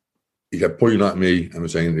 he kept pointing at me and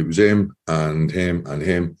was saying it was him and him and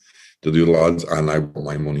him, the other lads, and I want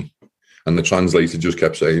my money. And the translator just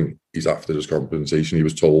kept saying he's after his compensation. He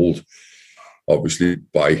was told, obviously,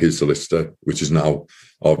 by his solicitor, which is now,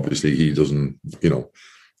 obviously, he doesn't,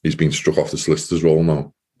 he's been struck off the solicitor's role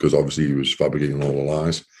now, because obviously he was fabricating all the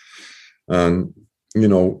lies. And,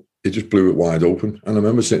 it just blew it wide open. And I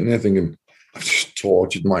remember sitting there thinking, I've just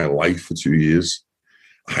tortured my life for 2 years.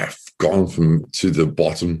 I've gone to the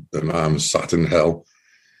bottom and I'm sat in hell,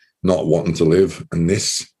 not wanting to live. And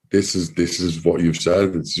this is what you've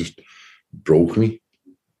said. It's just broke me.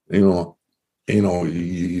 You're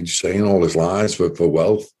saying all this lies for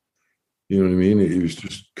wealth. You know what I mean? It was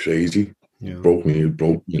just crazy. Yeah. It broke me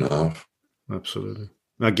in half. Absolutely.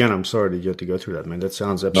 Again, I'm sorry that you had to go through that, man. That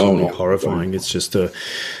sounds absolutely horrifying. It's just I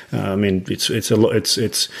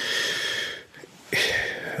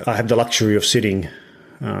have the luxury of sitting,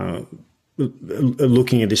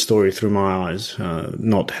 looking at this story through my eyes,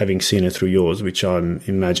 not having seen it through yours, which I'm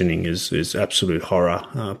imagining is absolute horror.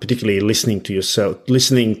 Particularly listening to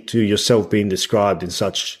yourself being described in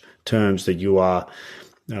such terms that you are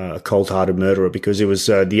a cold-hearted murderer, because it was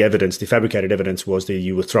the fabricated evidence was that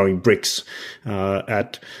you were throwing bricks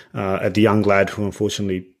at the young lad who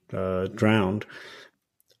unfortunately drowned.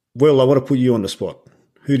 Will, I want to put you on the spot.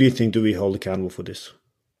 Who do you think do we hold accountable for this?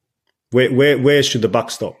 Where should the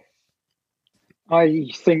buck stop? I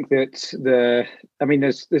think that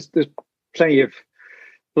there's plenty of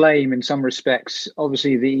blame in some respects.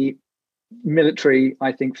 Obviously, the military,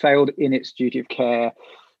 I think, failed in its duty of care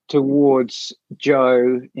towards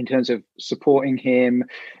Joe in terms of supporting him,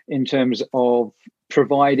 in terms of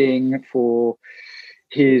providing for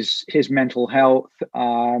his mental health,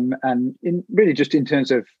 and really just in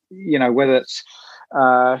terms of whether it's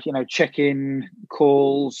check-in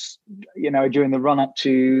calls, during the run-up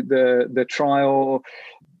to the trial,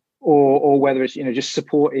 or whether it's just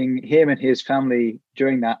supporting him and his family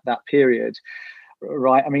during that period,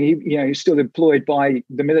 right? I mean, he's still employed by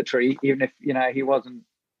the military, even if he wasn't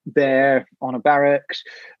there on a barracks.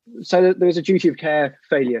 So there was a duty of care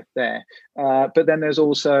failure there, but then there's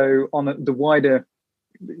also on the wider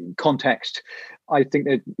context, I think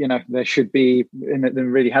that there should be, and there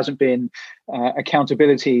really hasn't been,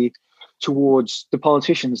 accountability towards the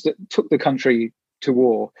politicians that took the country to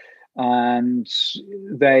war, and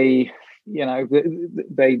they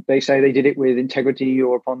they say they did it with integrity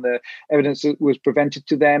or upon the evidence that was presented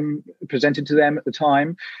to them at the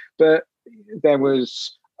time. But there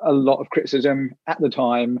was a lot of criticism at the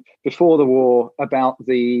time before the war about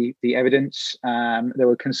the evidence. There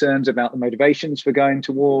were concerns about the motivations for going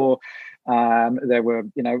to war. There were,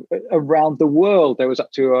 around the world, there was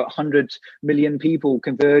up to 100 million people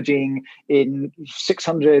converging in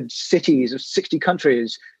 600 cities of 60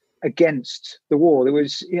 countries against the war. There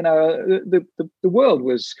was, the world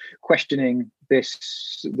was questioning this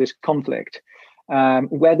conflict,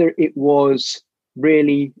 whether it was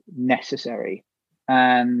really necessary.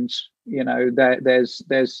 And there's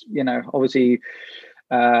obviously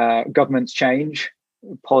governments change,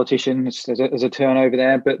 politicians, there's a turnover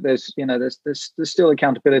there, but there's still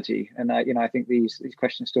accountability, and I think these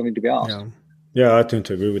questions still need to be asked. Yeah, I tend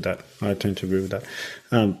to agree with that.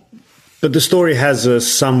 But the story has a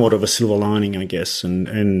somewhat of a silver lining, I guess,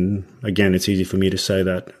 and again, it's easy for me to say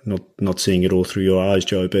that, not seeing it all through your eyes,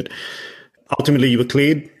 Joe. But ultimately, you were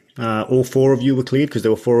cleared. All four of you were cleared because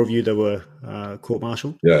there were four of you that were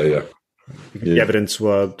court-martialed. Yeah. The evidence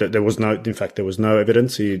was that there was no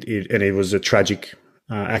evidence, and it was a tragic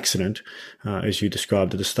accident, as you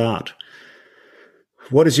described at the start.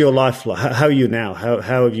 What is your life like? How are you now? How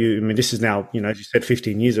have you? I mean, this is now, as you said,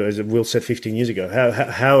 15 years, or as Will said, 15 years ago.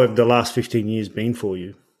 How have the last 15 years been for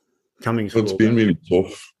you? It's been really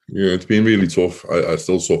tough. Yeah, it's been really tough. I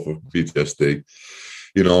still suffer PTSD.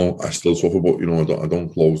 I still suffer, but I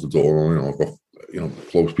don't close the door. I've got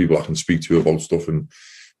close people I can speak to about stuff, and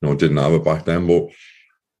I didn't have it back then. But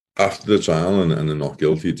after the trial and the not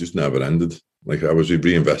guilty, it just never ended. Like, I was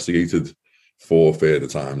reinvestigated 4 further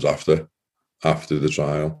times after the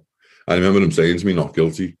trial. I remember them saying to me, not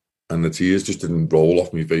guilty, and the tears just didn't roll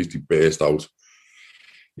off my face. They burst out.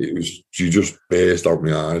 She just burst out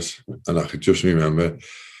my eyes, and I could just remember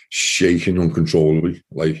shaking uncontrollably.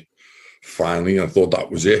 Like, finally, I thought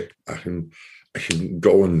that was it. I can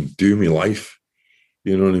go and do my life.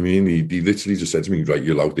 You know what I mean? He literally just said to me, right,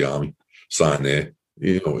 you're out the army, sign there.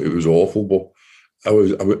 It was awful, but I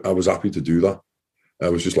was happy to do that. I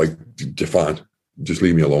was just like, fine, just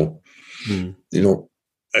leave me alone.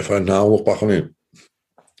 If I now look back on it,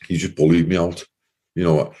 he just bullied me out.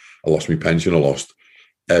 I lost my pension, I lost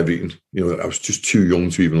everything. I was just too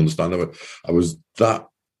young to even understand it. I was that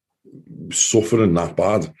suffering that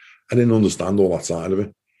bad. I didn't understand all that side of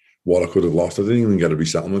it, what I could have lost. I didn't even get a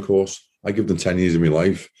resettlement course. I give them 10 years of my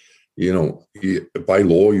life. By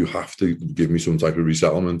law, you have to give me some type of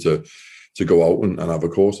resettlement to go out and have a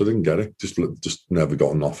course. I didn't get it. Just never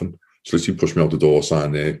got nothing. So literally pushed me out the door,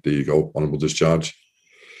 sign there you go, honourable discharge.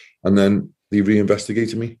 And then they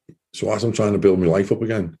reinvestigated me. So as I'm trying to build my life up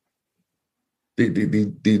again,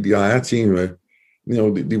 the IR team,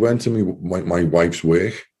 they went to me, my wife's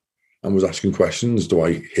work, and was asking questions. Do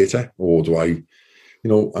I hit her, or do I,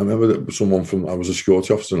 I remember that I was a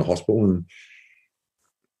security officer in a hospital, and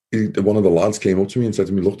one of the lads came up to me and said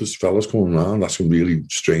to me, look, this fella's coming around asking really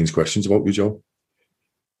strange questions about you, Joe.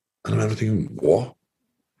 And I remember thinking, what?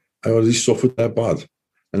 I already suffered that bad.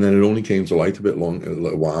 And then it only came to light a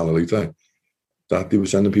little while later, that they were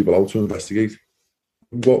sending people out to investigate.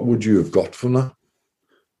 What would you have got from that?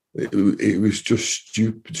 It was just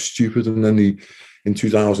stupid. And then in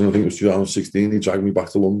 2000, I think it was 2016, he dragged me back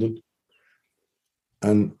to London.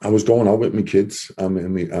 And I was going out with my kids and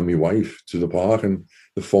my wife to the park, and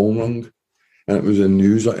the phone rang, and it was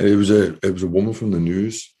a woman from the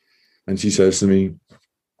news, and she says to me,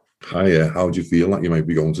 "Hi, how do you feel like you might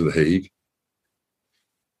be going to The Hague?"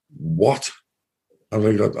 What? I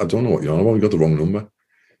was like, I don't know what you're on about. You got the wrong number.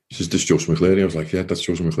 She says, "This is Joseph McCleary." I was like, "Yeah, that's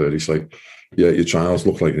Joseph McCleary." She's like, "Yeah, your trials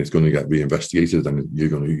look like it's going to get reinvestigated, and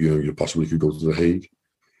you possibly could go to The Hague,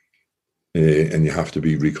 and you have to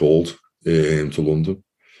be recalled to London."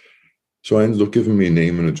 So I ended up giving me a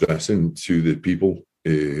name and address to the people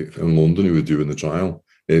in London who were doing the trial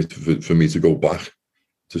for me to go back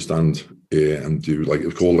to stand and do, like, it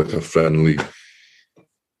was called like a friendly.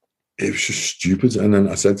 It was just stupid. And then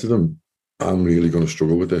I said to them, "I'm really going to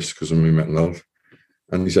struggle with this because I'm in mental health."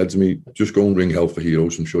 And he said to me, "Just go and ring Health for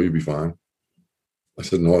Heroes. I'm sure you'll be fine." I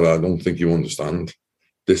said, "No, I don't think you understand.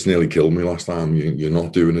 This nearly killed me last time. You're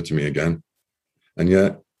not doing it to me again." And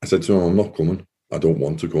yet I said to him, "I'm not coming. I don't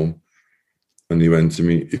want to come." And he went to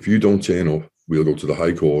me, "If you don't turn up, we'll go to the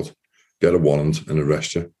High Court, get a warrant and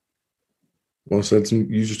arrest you." Well, I said to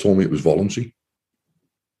him, "You just told me it was voluntary.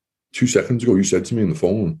 2 seconds ago, you said to me on the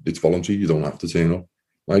phone, it's voluntary. You don't have to turn up."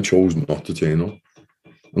 I chose not to turn up.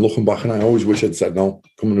 And looking back, and I always wish I'd said, "No,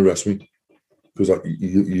 come and arrest me," because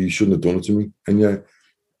you shouldn't have done it to me. And yet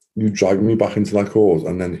you dragged me back into that cause.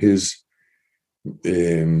 And then his I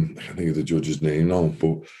can't think of the judge's name now,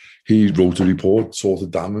 but he wrote a report sort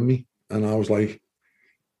of damning me. And I was like,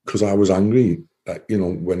 because I was angry,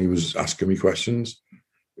 when he was asking me questions,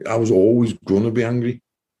 I was always going to be angry.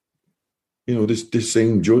 This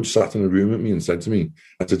same judge sat in a room with me and said to me,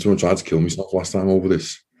 I said to him, I tried to kill myself last time over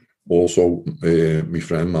this. Also, my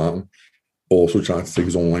friend Martin also tried to take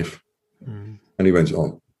his own life. Mm. And he went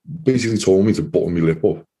on, basically told me to button my lip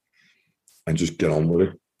up and just get on with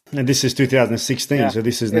it. And this is 2016, so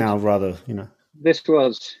this is now rather, This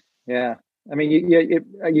was, yeah. I mean,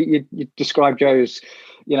 you described Joe's,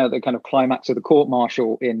 the kind of climax of the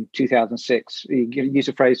court-martial in 2006. You used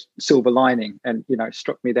the phrase "silver lining," and it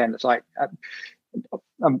struck me then. It's like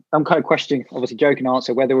I'm kind of questioning. Obviously, Joe can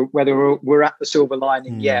answer whether we're at the silver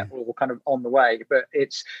lining yet, or we're kind of on the way. But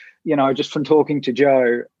it's just from talking to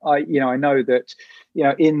Joe, I know that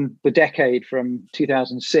in the decade from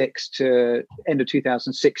 2006 to end of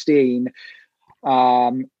 2016.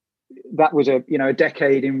 That was a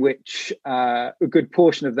decade in which a good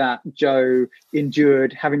portion of that Joe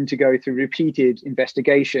endured having to go through repeated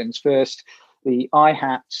investigations. First, the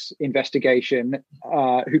IHATS investigation,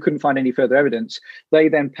 who couldn't find any further evidence. They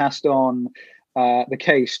then passed on the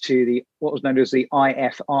case to what was known as the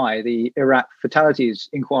IFI, the Iraq Fatalities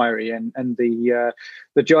Inquiry, and the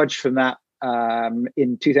judge from that.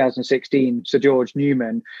 In 2016, Sir George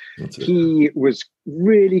Newman, he was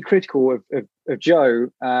really critical of Joe,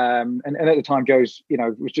 and at the time, Joe's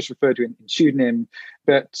was just referred to in pseudonym.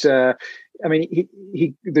 But the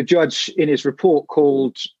judge in his report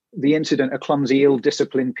called the incident a clumsy,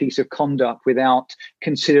 ill-disciplined piece of conduct without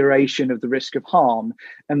consideration of the risk of harm,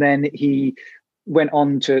 and then he went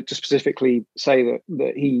on to specifically say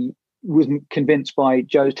that he wasn't convinced by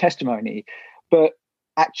Joe's testimony, but.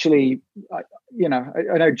 Actually, I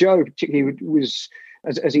know Joe particularly was,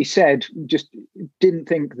 as he said, just didn't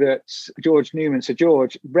think that Sir George,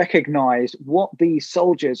 recognised what these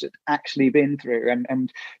soldiers had actually been through.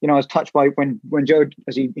 And I was touched by when Joe,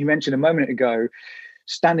 as he mentioned a moment ago,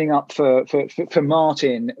 standing up for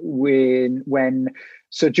Martin when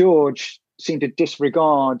Sir George seemed to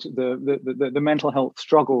disregard the mental health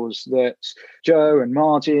struggles that Joe and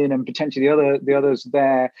Martin and potentially the others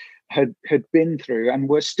there had been through and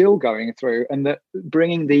were still going through, and that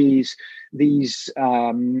bringing these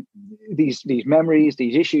memories,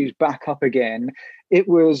 these issues back up again, it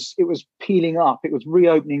was peeling up, it was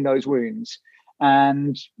reopening those wounds,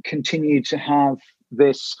 and continued to have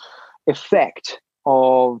this effect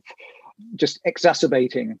of just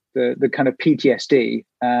exacerbating the kind of PTSD,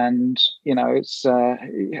 and it's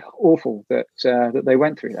awful that they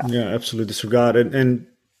went through that. Yeah, absolutely disregarded. And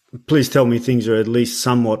please tell me things are at least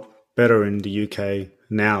somewhat better in the UK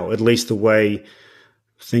now, at least the way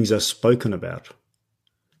things are spoken about.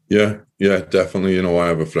 Yeah, definitely. I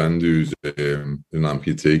have a friend who's an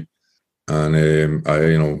amputee, and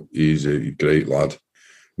he's a great lad.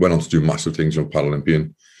 Went on to do massive things from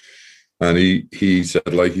Paralympian, and he said,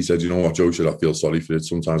 you know what, Joe said, I feel sorry for it.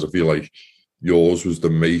 Sometimes I feel like yours was the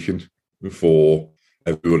making for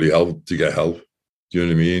everybody else to get help. Do you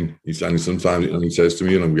know what I mean? He says to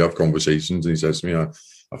me, and we have conversations, and he says to me,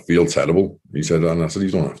 I feel terrible. He said, and I said, you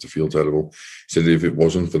don't have to feel terrible. He said, if it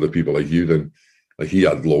wasn't for the people like you, then he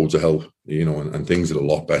had loads of help, and things are a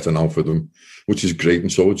lot better now for them, which is great, and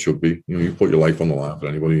so it should be. You put your life on the line for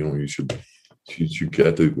anybody, you should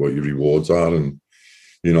get what your rewards are, and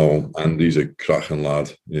and he's a cracking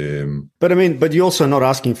lad. But you're also not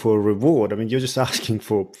asking for a reward. You're just asking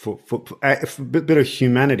for a bit of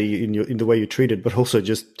humanity in the way you treat it, but also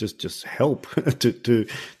just help to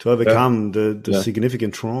overcome the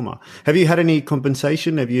significant trauma. Have you had any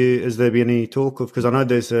compensation? Has there been any talk of? Because I know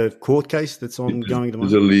there's a court case that's ongoing at the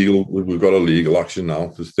moment. We've got a legal action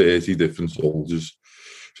now. There's 30 different soldiers,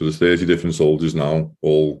 so there's 30 different soldiers now,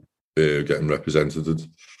 all getting represented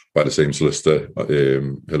by the same solicitor,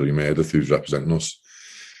 Hilary Meredith, who's representing us,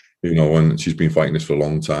 and she's been fighting this for a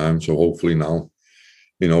long time. So hopefully now,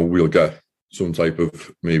 we'll get some type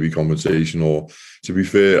of maybe compensation, or to be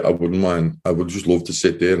fair, I wouldn't mind. I would just love to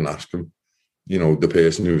sit there and ask him, the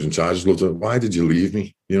person who was in charge, why did you leave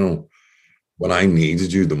me? When I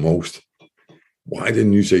needed you the most, why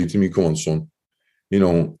didn't you say to me, come on, son?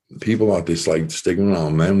 People have this stigma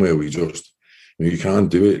around men where we just, you can't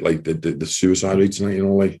do it, like the suicide rate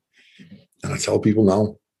tonight, and I tell people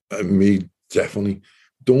now, me definitely,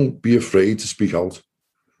 don't be afraid to speak out.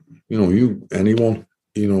 Anyone,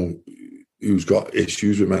 who's got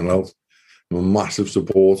issues with mental health, I'm a massive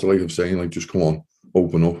supporter, of saying, just come on,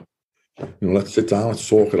 open up. Let's sit down, let's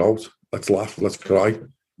talk it out, let's laugh, let's cry.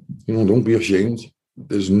 Don't be ashamed.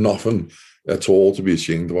 There's nothing at all to be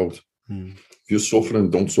ashamed about. If you're suffering,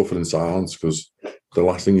 don't suffer in silence, because the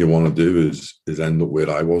last thing you want to do is end up where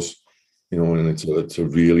I was, and it's a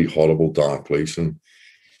really horrible, dark place. And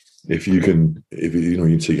if you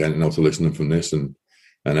take anything out to listening from this and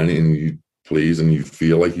anything you please, and you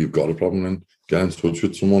feel like you've got a problem, then get in touch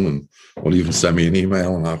with someone, or even send me an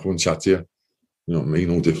email and I'll come and chat to you. It made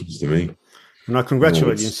no difference to me. And I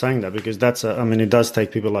congratulate you in saying that, because that's it does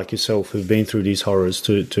take people like yourself who've been through these horrors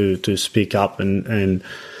to speak up and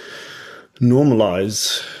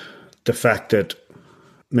normalize the fact that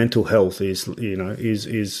mental health is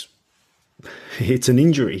it's an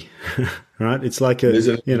injury, right? It's like it's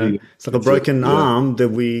like a broken arm that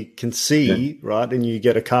we can see, right? And you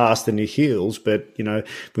get a cast and it heals, but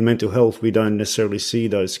with mental health, we don't necessarily see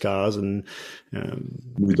those scars, and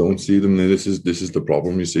we don't see them. This is the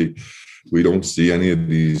problem. You see, we don't see any of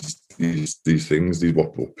these things. These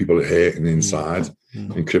what people are hurting inside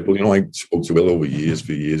and crippled. I spoke to Will for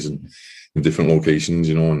years, and in different locations.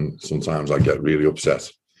 And sometimes I get really upset.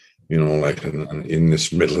 Like in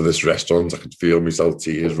this middle of this restaurant, I could feel myself,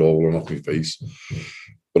 tears rolling off my face.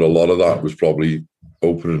 But a lot of that was probably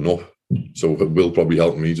opening up. So it will probably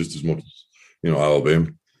help me just as much as, I help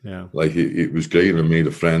him. Yeah. Like it was great. I made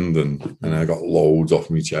a friend and I got loads off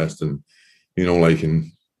my chest, and,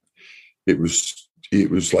 and it was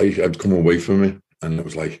like I'd come away from it, and it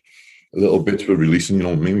was like a little bit of releasing,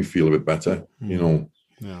 made me feel a bit better,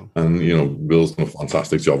 Yeah. And, Will's done a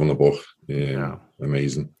fantastic job on the book. Yeah.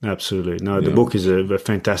 Amazing. Absolutely. No, the book is a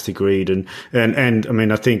fantastic read, and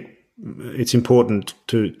I think it's important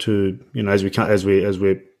to as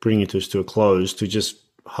we're bringing this to a close, to just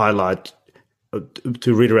highlight,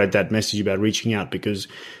 to reiterate that message about reaching out, because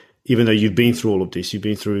even though you've been through all of this, you've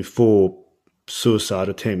been through 4 suicide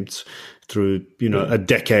attempts, through a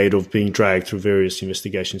decade of being dragged through various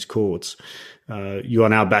investigations courts. You are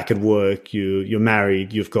now back at work. You're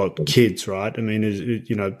married. You've got kids, right?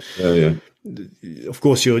 Of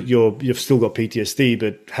course, you've still got PTSD,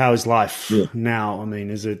 but how is life now?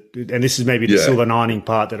 Is it? And this is maybe the silver lining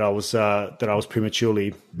part that I was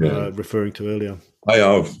prematurely referring to earlier. I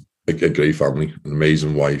have a great family, an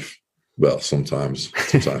amazing wife. Well, sometimes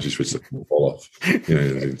you switch the ball off.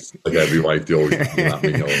 It's like every wife, they always at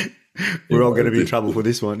me. We're all going to be in trouble for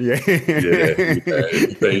this one. It's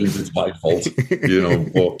my fault.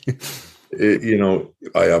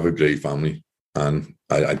 But I have a great family, and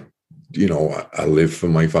I live for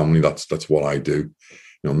my family. That's what I do.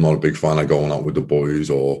 I'm not a big fan of going out with the boys,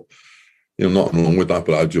 or nothing wrong with that.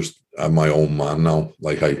 But I'm my own man now.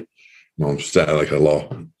 Like I'm set like a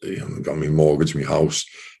lot. Got my mortgage, my house.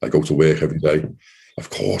 I go to work every day. Of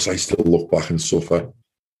course, I still look back and suffer,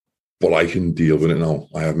 but I can deal with it now.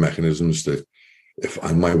 I have mechanisms that,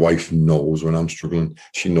 and my wife knows when I'm struggling.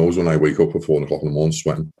 She knows when I wake up at 4 o'clock in the morning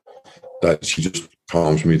sweating, that she just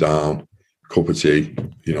calms me down, cup of tea,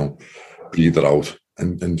 breathe it out,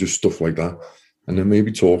 and just stuff like that. And then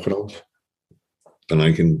maybe talk it out. And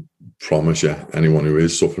I can promise you, anyone who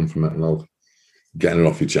is suffering from mental health, getting it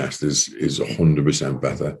off your chest is 100%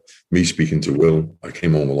 better. Me speaking to Will, I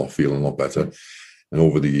came home feeling a lot better. And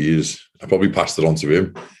over the years, I probably passed it on to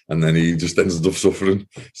him, and then he just ended up suffering.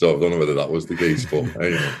 So I don't know whether that was the case, but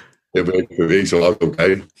it worked for me, so I was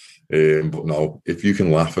okay. But no, if you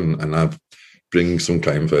can laugh and bring some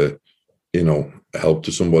kind of help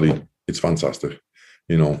to somebody, it's fantastic.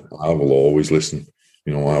 I will always listen.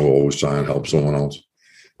 I will always try and help someone out.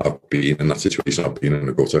 I've been in that situation. I've been in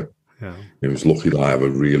the gutter. Yeah. It was lucky that I have a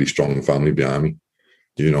really strong family behind me,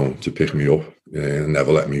 to pick me up and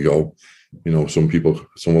never let me go. Some people,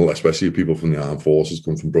 especially people from the armed forces,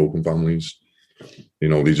 come from broken families.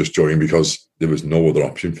 They just joined because there was no other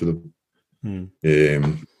option for them.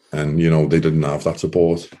 And, they didn't have that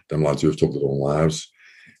support. Them lads who have took their own lives.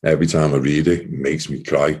 Every time I read it, it makes me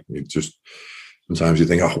cry. It just, sometimes you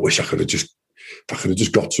think, I wish I could have just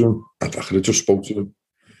got to him. I could have just spoke to him.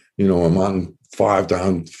 A man 5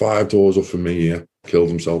 doors up from me here, killed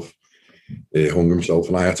himself, hung himself,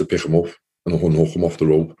 and I had to pick him up and unhook him off the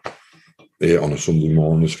rope. On a Sunday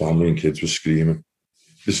morning, his family and kids were screaming.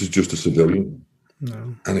 This is just a civilian.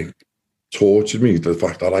 No. And it tortured me, the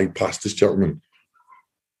fact that I passed this gentleman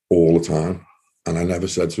all the time, and I never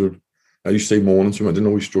said to him. I used to say morning to him. I didn't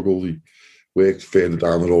know he struggled. He worked further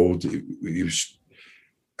down the road.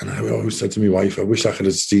 And I always said to my wife, I wish I could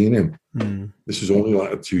have seen him. This was only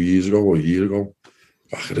like 2 years ago or a year ago.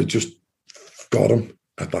 If I could have just got him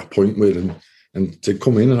at that point and to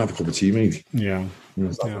come in and have a cup of tea, mate. Yeah.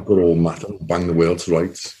 A good old mat and bang the world to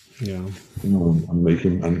rights. Yeah. And make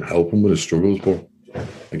him and help him with his struggles. But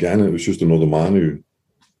again, it was just another man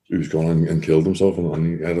who's gone and killed himself,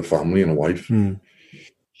 and he had a family and a wife.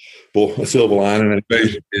 But a silver lining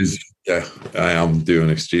anyway is, yeah, I am doing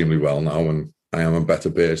extremely well now, and I am a better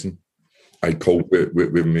person. I cope with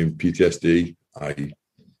my PTSD. I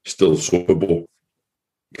still suffer, but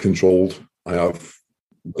controlled. I have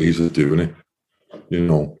ways of doing it. You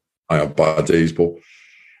know, I have bad days, but,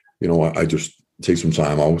 you know, I just take some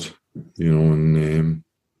time out, you know, and...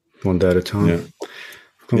 one day at a time. Yeah.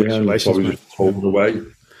 Congratulations, probably just home away.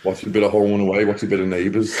 Watch a bit of Home and Away, watch a bit of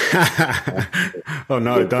Neighbours. Oh,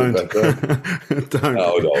 no, don't. Don't.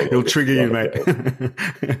 No, It'll trigger you, mate.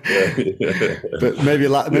 But maybe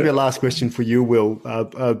a last question for you, Will.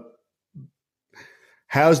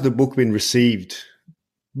 How's the book been received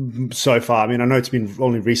so far? I mean, I know it's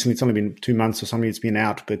only been 2 months or something it's been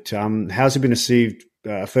out, but how's it been received,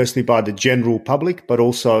 firstly, by the general public, but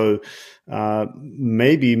also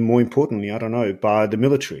maybe more importantly, I don't know, by the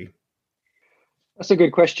military? That's a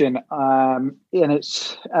good question. And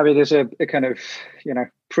there's a kind of,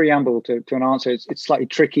 preamble to an answer. It's slightly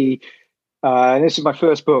tricky. This is my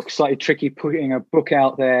first book, slightly tricky putting a book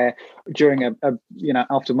out there during a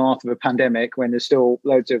aftermath of a pandemic when there's still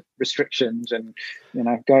loads of restrictions, and,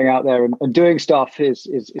 going out there and doing stuff is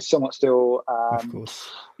somewhat still, of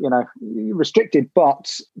course, restricted,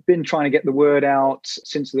 but been trying to get the word out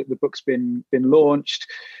since the book's been launched.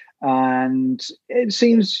 And it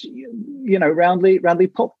seems, roundly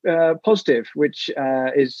positive, which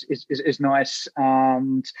is nice.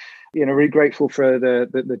 And really grateful for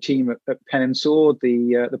the team at Pen and Sword,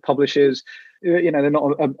 the publishers. They're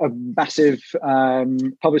not a massive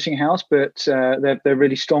publishing house, but they're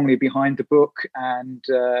really strongly behind the book, and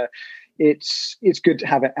it's good to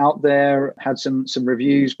have it out there. Had some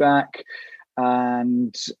reviews back,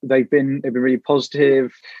 and they've been really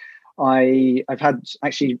positive. I've had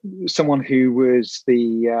actually someone who was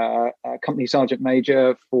the company sergeant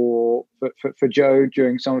major for Joe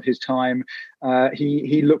during some of his time.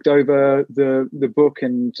 He looked over the book,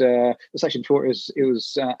 and it's actually before it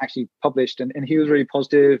was actually published, and he was really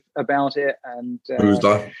positive about it. And who was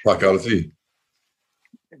that? Faculty?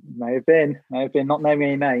 May have been, not naming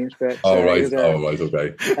any names, but right, okay. Well, not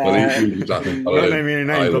naming any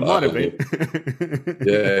names, but might have been.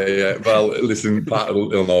 Yeah. Well, listen, Pat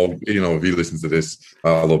will know. If he listens to this,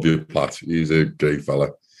 I love you, Pat. He's a great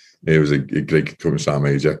fella. He was a great commissar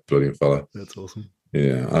major, brilliant fella. That's awesome.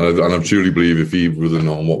 Yeah, and I truly believe if he would have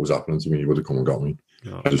known what was happening to me, he would have come and got me.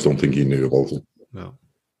 No. I just don't think he knew about it. No.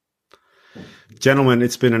 Gentlemen,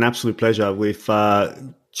 it's been an absolute pleasure. We've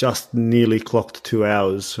just nearly clocked 2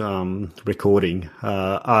 hours recording.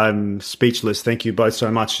 I'm speechless. Thank you both so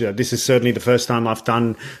much. This is certainly the first time I've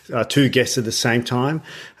done 2 guests at the same time,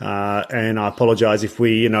 and I apologize if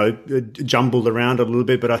we, jumbled around a little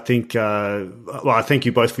bit. But I think, I thank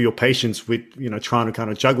you both for your patience with, trying to kind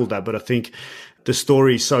of juggle that. But I think the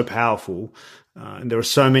story is so powerful, and there are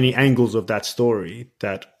so many angles of that story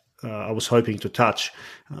that I was hoping to touch.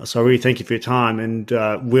 So I really thank you for your time. And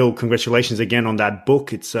Will, congratulations again on that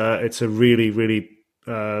book. It's a really, really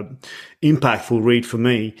impactful read for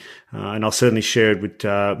me. And I'll certainly share it with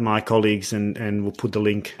my colleagues, and we'll put the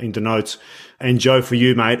link in the notes. And Joe, for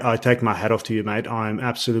you, mate, I take my hat off to you, mate. I'm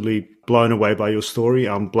absolutely blown away by your story.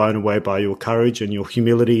 I'm blown away by your courage and your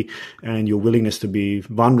humility and your willingness to be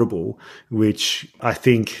vulnerable, which I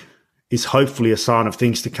think is hopefully a sign of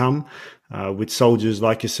things to come. With soldiers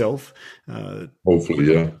like yourself,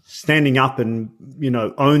 hopefully, yeah, standing up and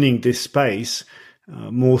owning this space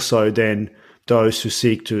more so than those who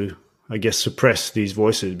seek to, I guess, suppress these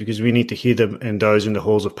voices, because we need to hear them, and those in the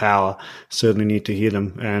halls of power certainly need to hear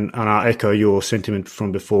them. And I echo your sentiment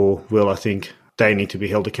from before, Will. I think they need to be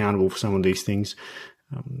held accountable for some of these things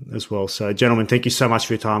as well. So, gentlemen, thank you so much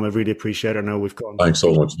for your time. I really appreciate it. I know we've gone. Thanks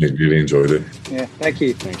so much, Nick. Really enjoyed it. Yeah, thank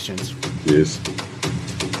you. Thanks, gents. Cheers.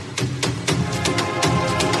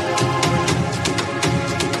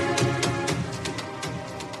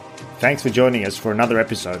 Thanks for joining us for another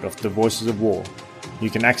episode of The Voices of War. You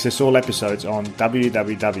can access all episodes on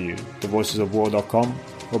www.thevoicesofwar.com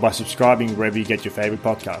or by subscribing wherever you get your favourite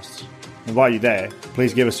podcasts. And while you're there,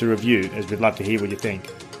 please give us a review, as we'd love to hear what you think.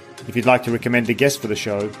 If you'd like to recommend a guest for the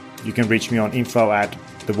show, you can reach me on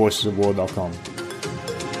info@thevoicesofwar.com.